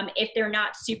 If they're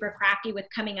not super crafty with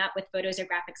coming up with photos or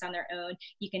graphics on their own,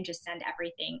 you can just send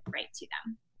everything right to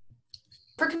them.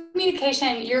 For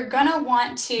communication, you're going to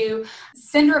want to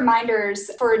send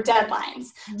reminders for deadlines.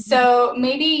 Mm-hmm. So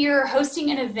maybe you're hosting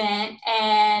an event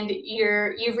and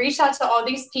you've reached out to all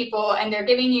these people and they're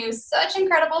giving you such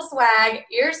incredible swag.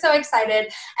 You're so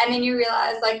excited. And then you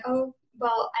realize like, oh,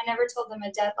 well, I never told them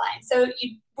a deadline. So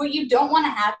what you don't want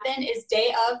to happen is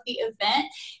day of the event,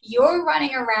 you're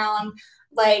running around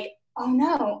like, oh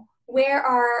no,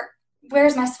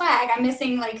 where's my swag? I'm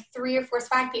missing like 3 or 4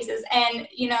 swag pieces. And,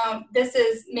 this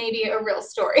is maybe a real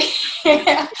story.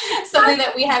 Something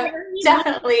that we have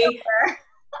definitely.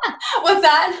 What's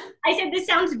that? I said, this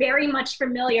sounds very much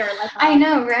familiar. I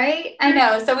know, right? I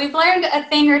know. So we've learned a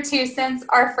thing or two since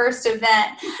our first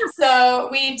event. So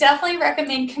we definitely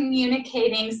recommend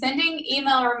communicating, sending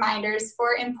email reminders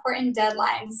for important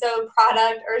deadlines. So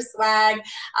product or swag,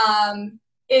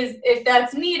 if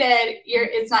that's needed,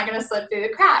 it's not going to slip through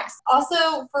the cracks.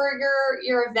 Also, for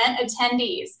your event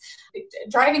attendees,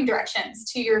 driving directions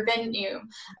to your venue,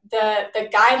 the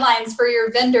guidelines for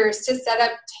your vendors to set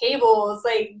up tables,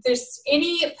 like there's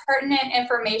any pertinent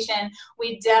information,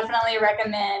 we definitely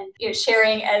recommend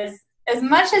sharing as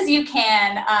much as you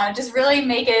can. Just really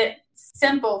make it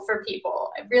simple for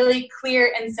people, really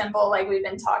clear and simple, like we've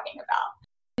been talking about.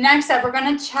 Next up, we're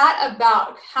going to chat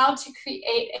about how to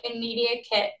create a media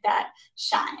kit that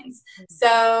shines.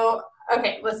 So,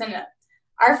 okay, listen up.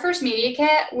 Our first media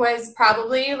kit was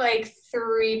probably like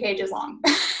 3 pages long.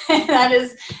 That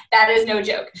is no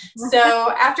joke.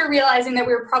 So after realizing that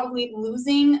we were probably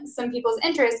losing some people's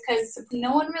interest, because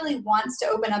no one really wants to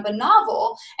open up a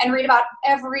novel and read about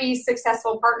every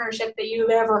successful partnership that you've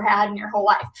ever had in your whole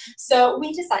life. So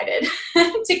we decided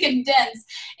to condense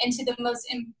into the most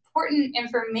important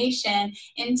information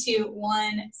into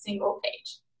one single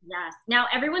page. Yes. Now,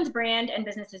 everyone's brand and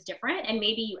business is different, and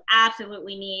maybe you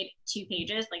absolutely need 2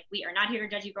 pages. Like, we are not here to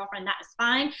judge you, girlfriend. That is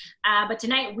fine. But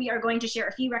tonight, we are going to share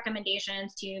a few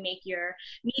recommendations to make your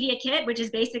media kit, which is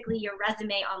basically your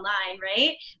resume online,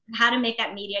 right? How to make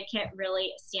that media kit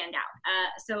really stand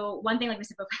out. So one thing, like we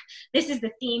said before, this is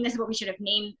the theme. This is what we should have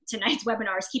named tonight's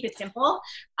webinar, is keep it simple.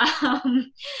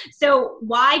 So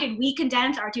why did we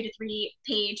condense our 2 to 3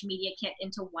 page media kit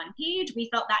into 1 page? We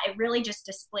felt that it really just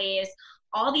displays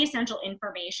all the essential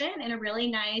information in a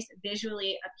really nice,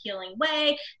 visually appealing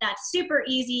way that's super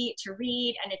easy to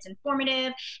read, and it's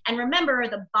informative. And remember,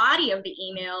 the body of the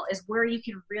email is where you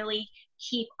can really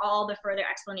keep all the further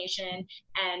explanation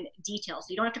and details.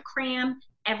 So you don't have to cram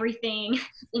everything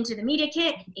into the media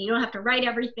kit, and you don't have to write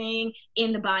everything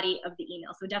in the body of the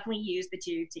email. So definitely use the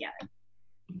 2 together.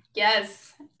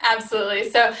 Yes, absolutely.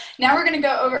 So now we're going to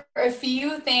go over a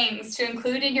few things to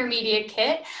include in your media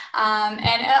kit,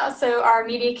 and also our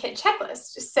media kit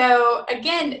checklist. So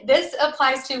again, this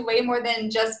applies to way more than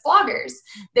just bloggers.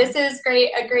 This is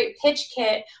a great pitch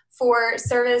kit for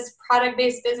service,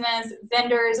 product-based business,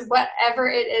 vendors, whatever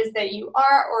it is that you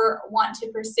are or want to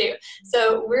pursue.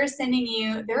 So we're sending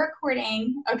you the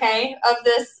recording, okay, of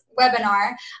this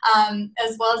webinar,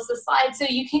 as well as the slides, so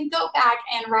you can go back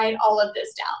and write all of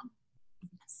this down.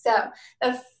 So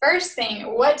the first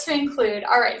thing, what to include.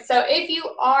 All right, so if you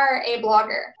are a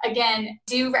blogger, again,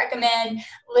 do recommend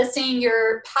listing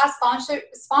your past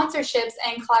sponsorships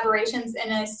and collaborations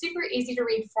in a super easy to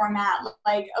read format,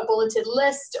 like a bulleted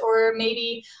list, or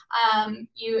maybe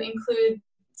you include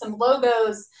some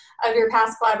logos of your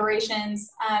past collaborations.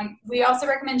 We also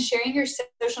recommend sharing your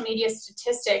social media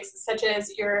statistics, such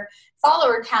as your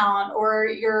follower count or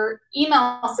your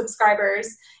email subscribers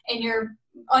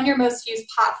on your most used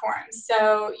platforms.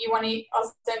 So you want to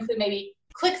also include maybe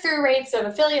click-through rates of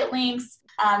affiliate links.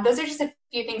 Those are just a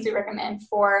few things we recommend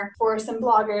for some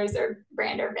bloggers or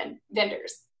brand or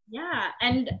vendors. Yeah,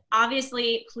 and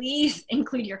obviously, please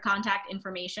include your contact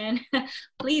information.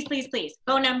 Please, please, please.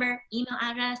 Phone number, email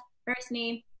address, first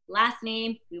name, last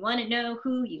name. We want to know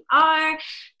who you are.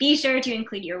 Be sure to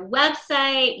include your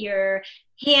website, your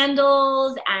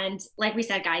handles, and like we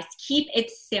said, guys, keep it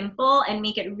simple and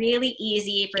make it really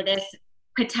easy for this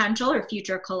potential or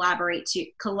future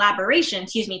collaboration,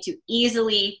 to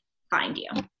easily find you.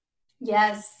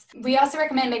 Yes. We also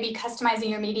recommend maybe customizing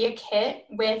your media kit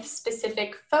with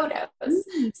specific photos.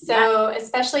 So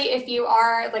especially if you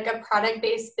are like a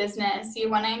product-based business, you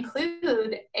want to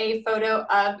include a photo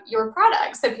of your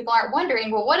product so people aren't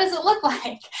wondering, well, what does it look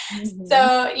like? Mm-hmm.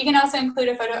 So you can also include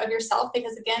a photo of yourself,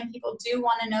 because again, people do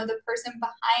want to know the person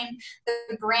behind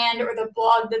the brand or the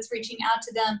blog that's reaching out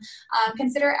to them.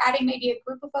 Consider adding maybe a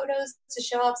group of photos to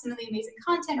show off some of the amazing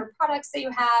content or products that you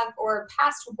have, or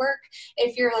past work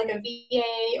if you're like a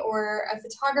VA or a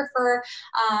photographer.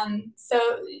 So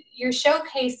you're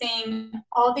showcasing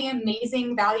all the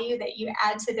amazing value that you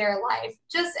add to their life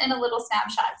just in a little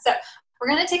snapshot. So we're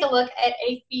going to take a look at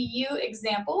a few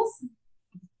examples.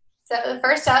 So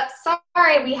first up,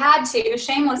 sorry, we had to,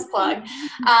 shameless plug.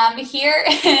 Here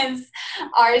is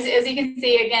ours. As you can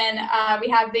see, again, we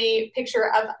have the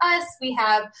picture of us. We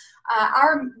have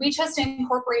we chose to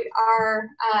incorporate our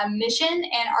mission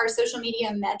and our social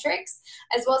media metrics,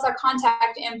 as well as our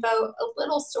contact info, a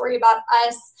little story about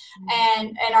us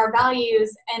and our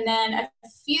values, and then a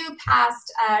few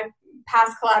past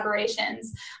collaborations.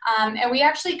 And we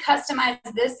actually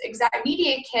customized this exact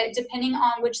media kit depending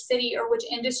on which city or which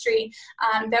industry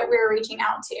that we're reaching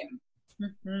out to.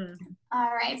 Mm-hmm.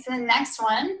 All right, so the next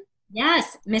one.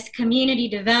 Yes, Miss Community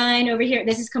Divine over here.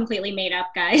 This is completely made up,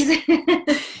 guys.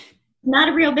 not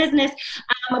a real business.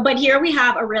 But here we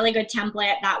have a really good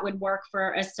template that would work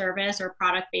for a service or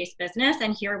product-based business.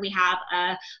 And here we have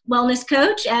a wellness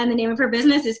coach, and the name of her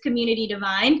business is Community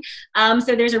Divine.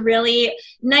 So there's a really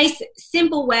nice,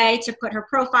 simple way to put her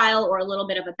profile or a little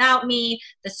bit of about me,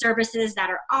 the services that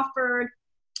are offered,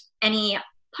 any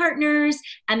partners,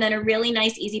 and then a really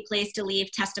nice, easy place to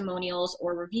leave testimonials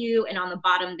or review. And on the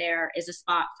bottom there is a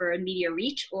spot for media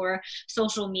reach or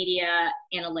social media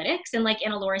analytics. And like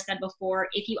Anna Laura said before,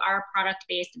 if you are a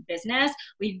product-based business,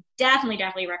 we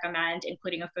definitely recommend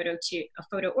including a photo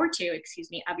or two,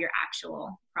 of your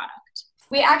actual product.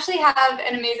 We actually have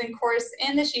an amazing course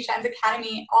in the She Shines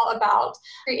Academy all about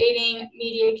creating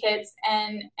media kits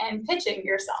and pitching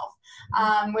yourself,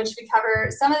 which we cover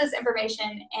some of this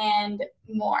information and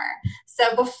more.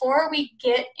 So before we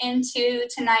get into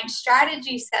tonight's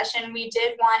strategy session, we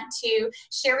did want to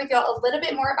share with you all a little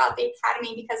bit more about the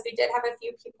Academy because we did have a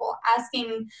few people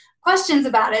asking questions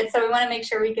about it. So we want to make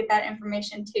sure we get that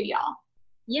information to y'all.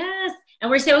 Yes,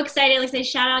 and we're so excited. Let's say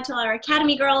shout out to all our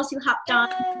Academy girls who hopped on.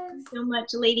 Thank you so much,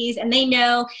 ladies. And they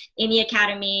know in the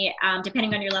Academy,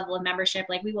 depending on your level of membership,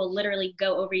 like we will literally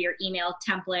go over your email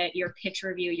template, your pitch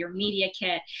review, your media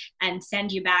kit, and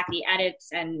send you back the edits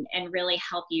and really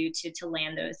help you to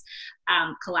land those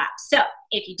collabs. So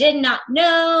if you did not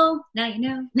know, now you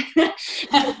know.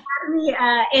 Academy,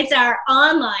 it's our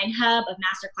online hub of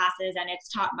masterclasses, and it's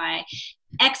taught by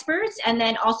experts, and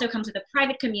then also comes with a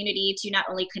private community to not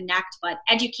only connect but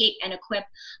educate and equip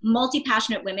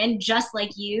multi-passionate women just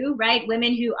like you, right?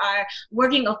 Women who are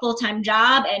working a full-time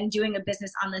job and doing a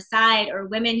business on the side, or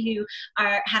women who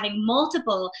are having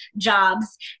multiple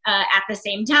jobs at the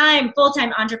same time,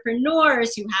 full-time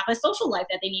entrepreneurs who have a social life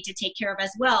that they need to take care of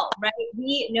as well, right?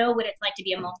 We know what it's like to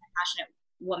be a multi-passionate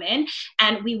woman,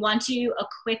 and we want to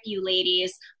equip you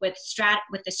ladies with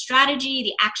the strategy,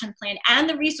 the action plan, and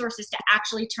the resources to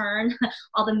actually turn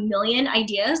all the million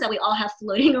ideas that we all have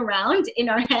floating around in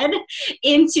our head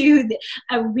into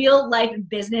a real life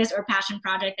business or passion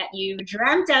project that you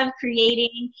dreamt of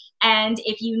creating. And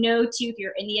if you know too, if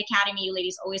you're in the Academy, you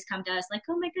ladies always come to us like,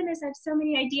 oh my goodness, I have so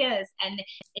many ideas, and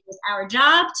it is our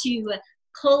job to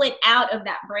pull it out of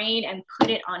that brain and put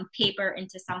it on paper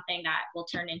into something that will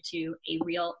turn into a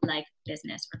real life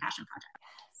business or passion project.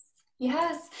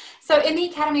 Yes. So in the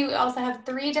Academy, we also have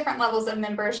 3 different levels of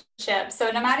membership.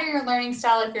 So no matter your learning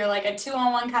style, if you're like a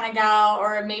 2-on-1 kind of gal,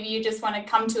 or maybe you just want to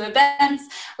come to events,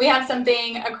 we have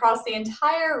something across the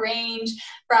entire range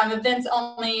from events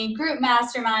only, group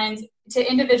masterminds, to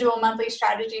individual monthly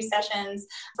strategy sessions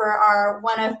for our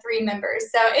 1 of 3 members.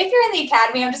 So if you're in the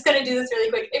Academy, I'm just going to do this really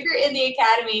quick. If you're in the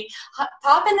Academy,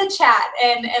 pop in the chat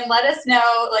and let us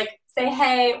know, like, say,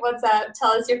 hey, what's up?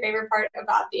 Tell us your favorite part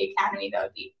about the Academy. That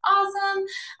would be awesome.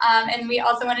 And we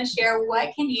also want to share,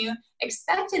 what can you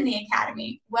expect in the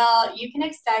Academy? Well, you can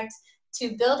expect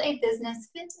to build a business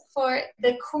fit for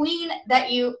the queen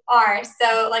that you are.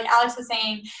 So like Alex was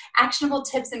saying, actionable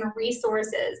tips and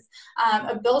resources,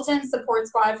 a built-in support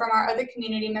squad from our other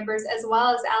community members, as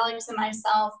well as Alex and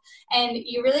myself. And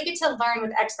you really get to learn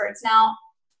with experts. Now,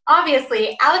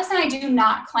 obviously, Alex and I do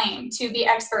not claim to be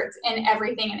experts in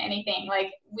everything and anything.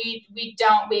 Like we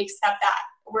don't, we accept that.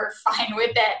 We're fine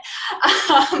with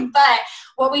it. But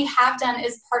what we have done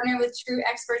is partner with true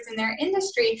experts in their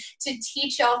industry to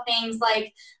teach y'all things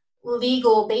like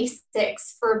legal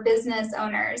basics for business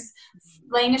owners,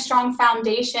 laying a strong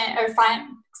foundation,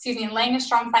 laying a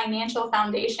strong financial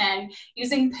foundation,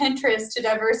 using Pinterest to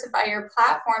diversify your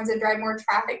platforms and drive more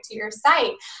traffic to your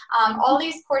site. All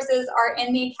these courses are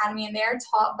in the Academy, and they're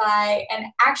taught by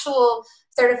an actual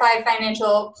certified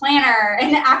financial planner,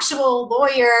 an actual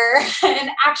lawyer, an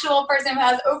actual person who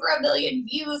has over 1 million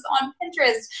views on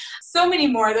Pinterest. So many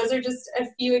more. Those are just a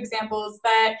few examples.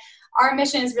 But our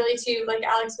mission is really to, like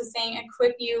Alex was saying,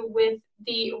 equip you with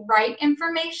the right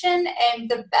information. And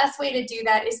the best way to do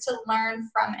that is to learn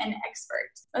from an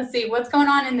expert. Let's see, what's going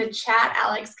on in the chat,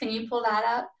 Alex? Can you pull that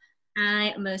up?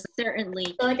 I most certainly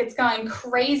feel like it's going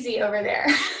crazy over there.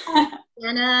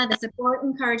 Jenna, the support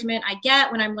encouragement I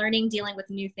get when I'm learning, dealing with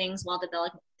new things while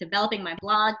developing my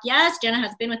blog. Yes, Jenna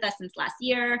has been with us since last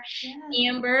year. Yeah.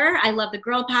 Amber, I love the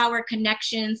girl power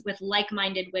connections with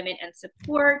like-minded women and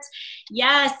support.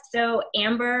 Yes, so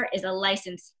Amber is a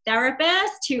licensed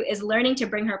therapist who is learning to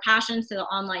bring her passions to the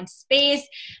online space.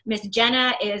 Miss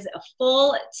Jenna is a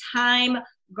full-time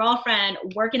girlfriend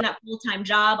working that full-time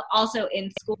job, also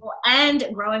in school and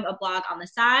growing a blog on the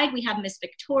side. We have Miss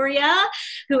Victoria,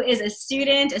 who is a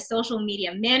student, a social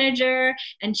media manager,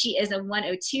 and she is a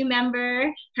 102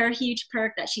 member. Her huge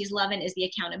perk that she's loving is the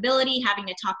accountability. Having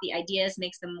to talk the ideas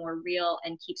makes them more real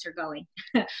and keeps her going.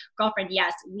 Girlfriend,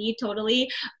 yes, we totally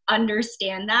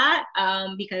understand that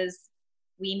because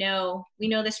we know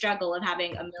the struggle of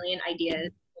having a million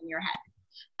ideas in your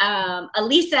head.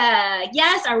 Elisa,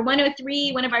 yes, our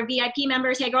 103, one of our VIP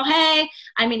members. Hey girl, hey,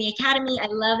 I'm in the academy. I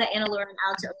love that Anna, Laura, and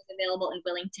Alex are always available and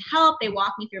willing to help. They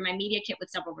walked me through my media kit with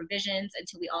several revisions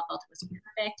until we all felt it was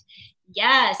perfect.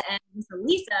 Yes, and so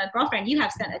Lisa, girlfriend, you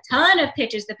have sent a ton of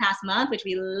pitches the past month, which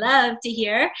we love to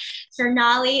hear.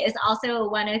 Shernali is also a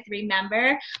 103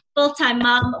 member, full-time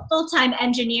mom, full-time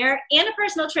engineer, and a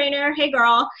personal trainer. Hey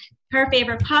girl, her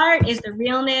favorite part is the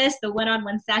realness, the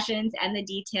one-on-one sessions, and the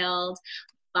detailed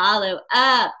follow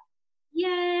up.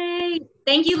 Yay.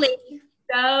 Thank you, ladies,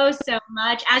 so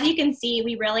much. As you can see,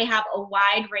 we really have a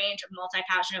wide range of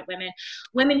multi-passionate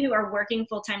women who are working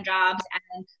full-time jobs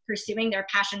and pursuing their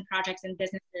passion projects and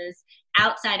businesses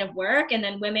outside of work, and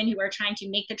then women who are trying to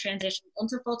make the transition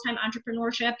into full-time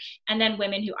entrepreneurship, and then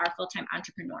women who are full-time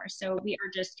entrepreneurs. So we are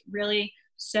just really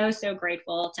so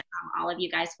grateful to have all of you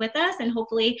guys with us, and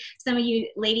hopefully some of you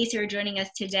ladies who are joining us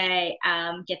today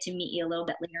get to meet you a little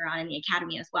bit later on in the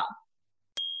academy as well.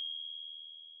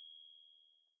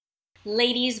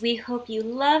 Ladies, we hope you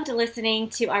loved listening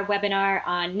to our webinar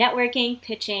on networking,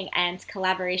 pitching, and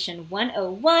collaboration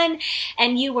 101,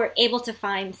 and you were able to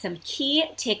find some key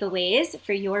takeaways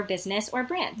for your business or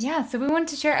brand. Yeah, so we wanted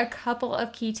to share a couple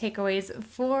of key takeaways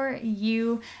for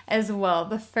you as well.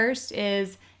 The first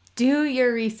is do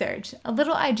your research. A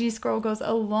little IG scroll goes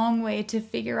a long way to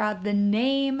figure out the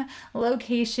name,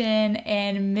 location,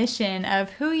 and mission of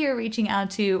who you're reaching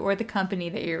out to or the company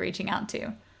that you're reaching out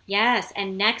to. Yes,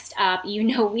 and next up, you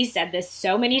know we said this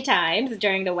so many times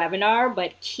during the webinar,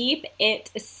 but keep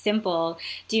it simple.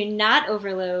 Do not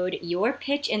overload your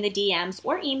pitch in the DMs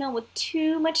or email with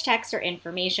too much text or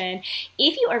information.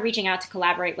 If you are reaching out to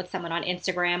collaborate with someone on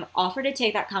Instagram, offer to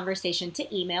take that conversation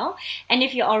to email. And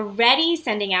if you're already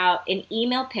sending out an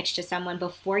email pitch to someone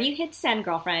before you hit send,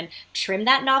 girlfriend, trim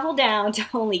that novel down to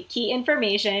only key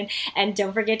information, and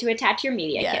don't forget to attach your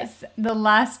media kit. Yes, the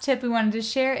last tip we wanted to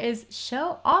share is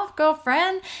show off,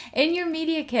 girlfriend. In your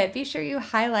media kit, be sure you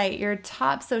highlight your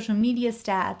top social media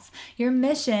stats, your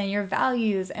mission, your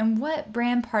values, and what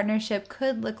brand partnership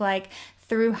could look like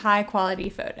through high quality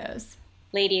photos.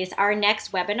 Ladies, our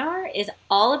next webinar is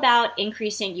all about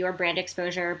increasing your brand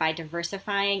exposure by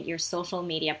diversifying your social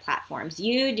media platforms.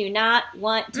 You do not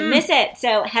want to miss it.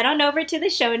 So head on over to the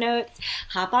show notes,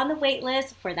 hop on the wait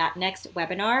list for that next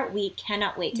webinar. We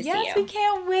cannot wait to see you. Yes, we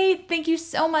can't wait. Thank you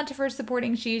so much for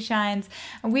supporting She Shines.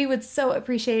 We would so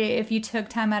appreciate it if you took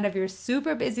time out of your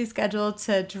super busy schedule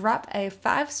to drop a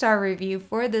 5-star review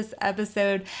for this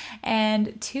episode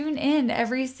and tune in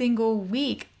every single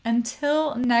week.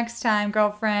 Until next time,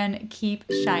 girlfriend, keep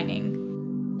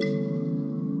shining.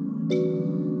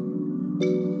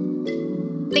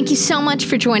 Thank you so much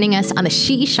for joining us on the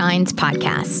She Shines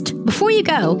podcast. Before you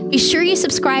go, be sure you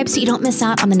subscribe so you don't miss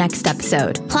out on the next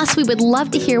episode. Plus, we would love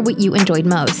to hear what you enjoyed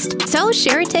most. So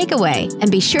share a takeaway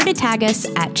and be sure to tag us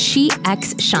at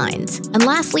SheXShines. And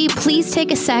lastly, please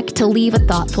take a sec to leave a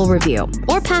thoughtful review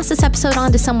or pass this episode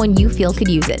on to someone you feel could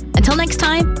use it. Until next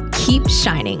time, keep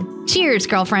shining. Cheers,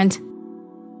 girlfriend.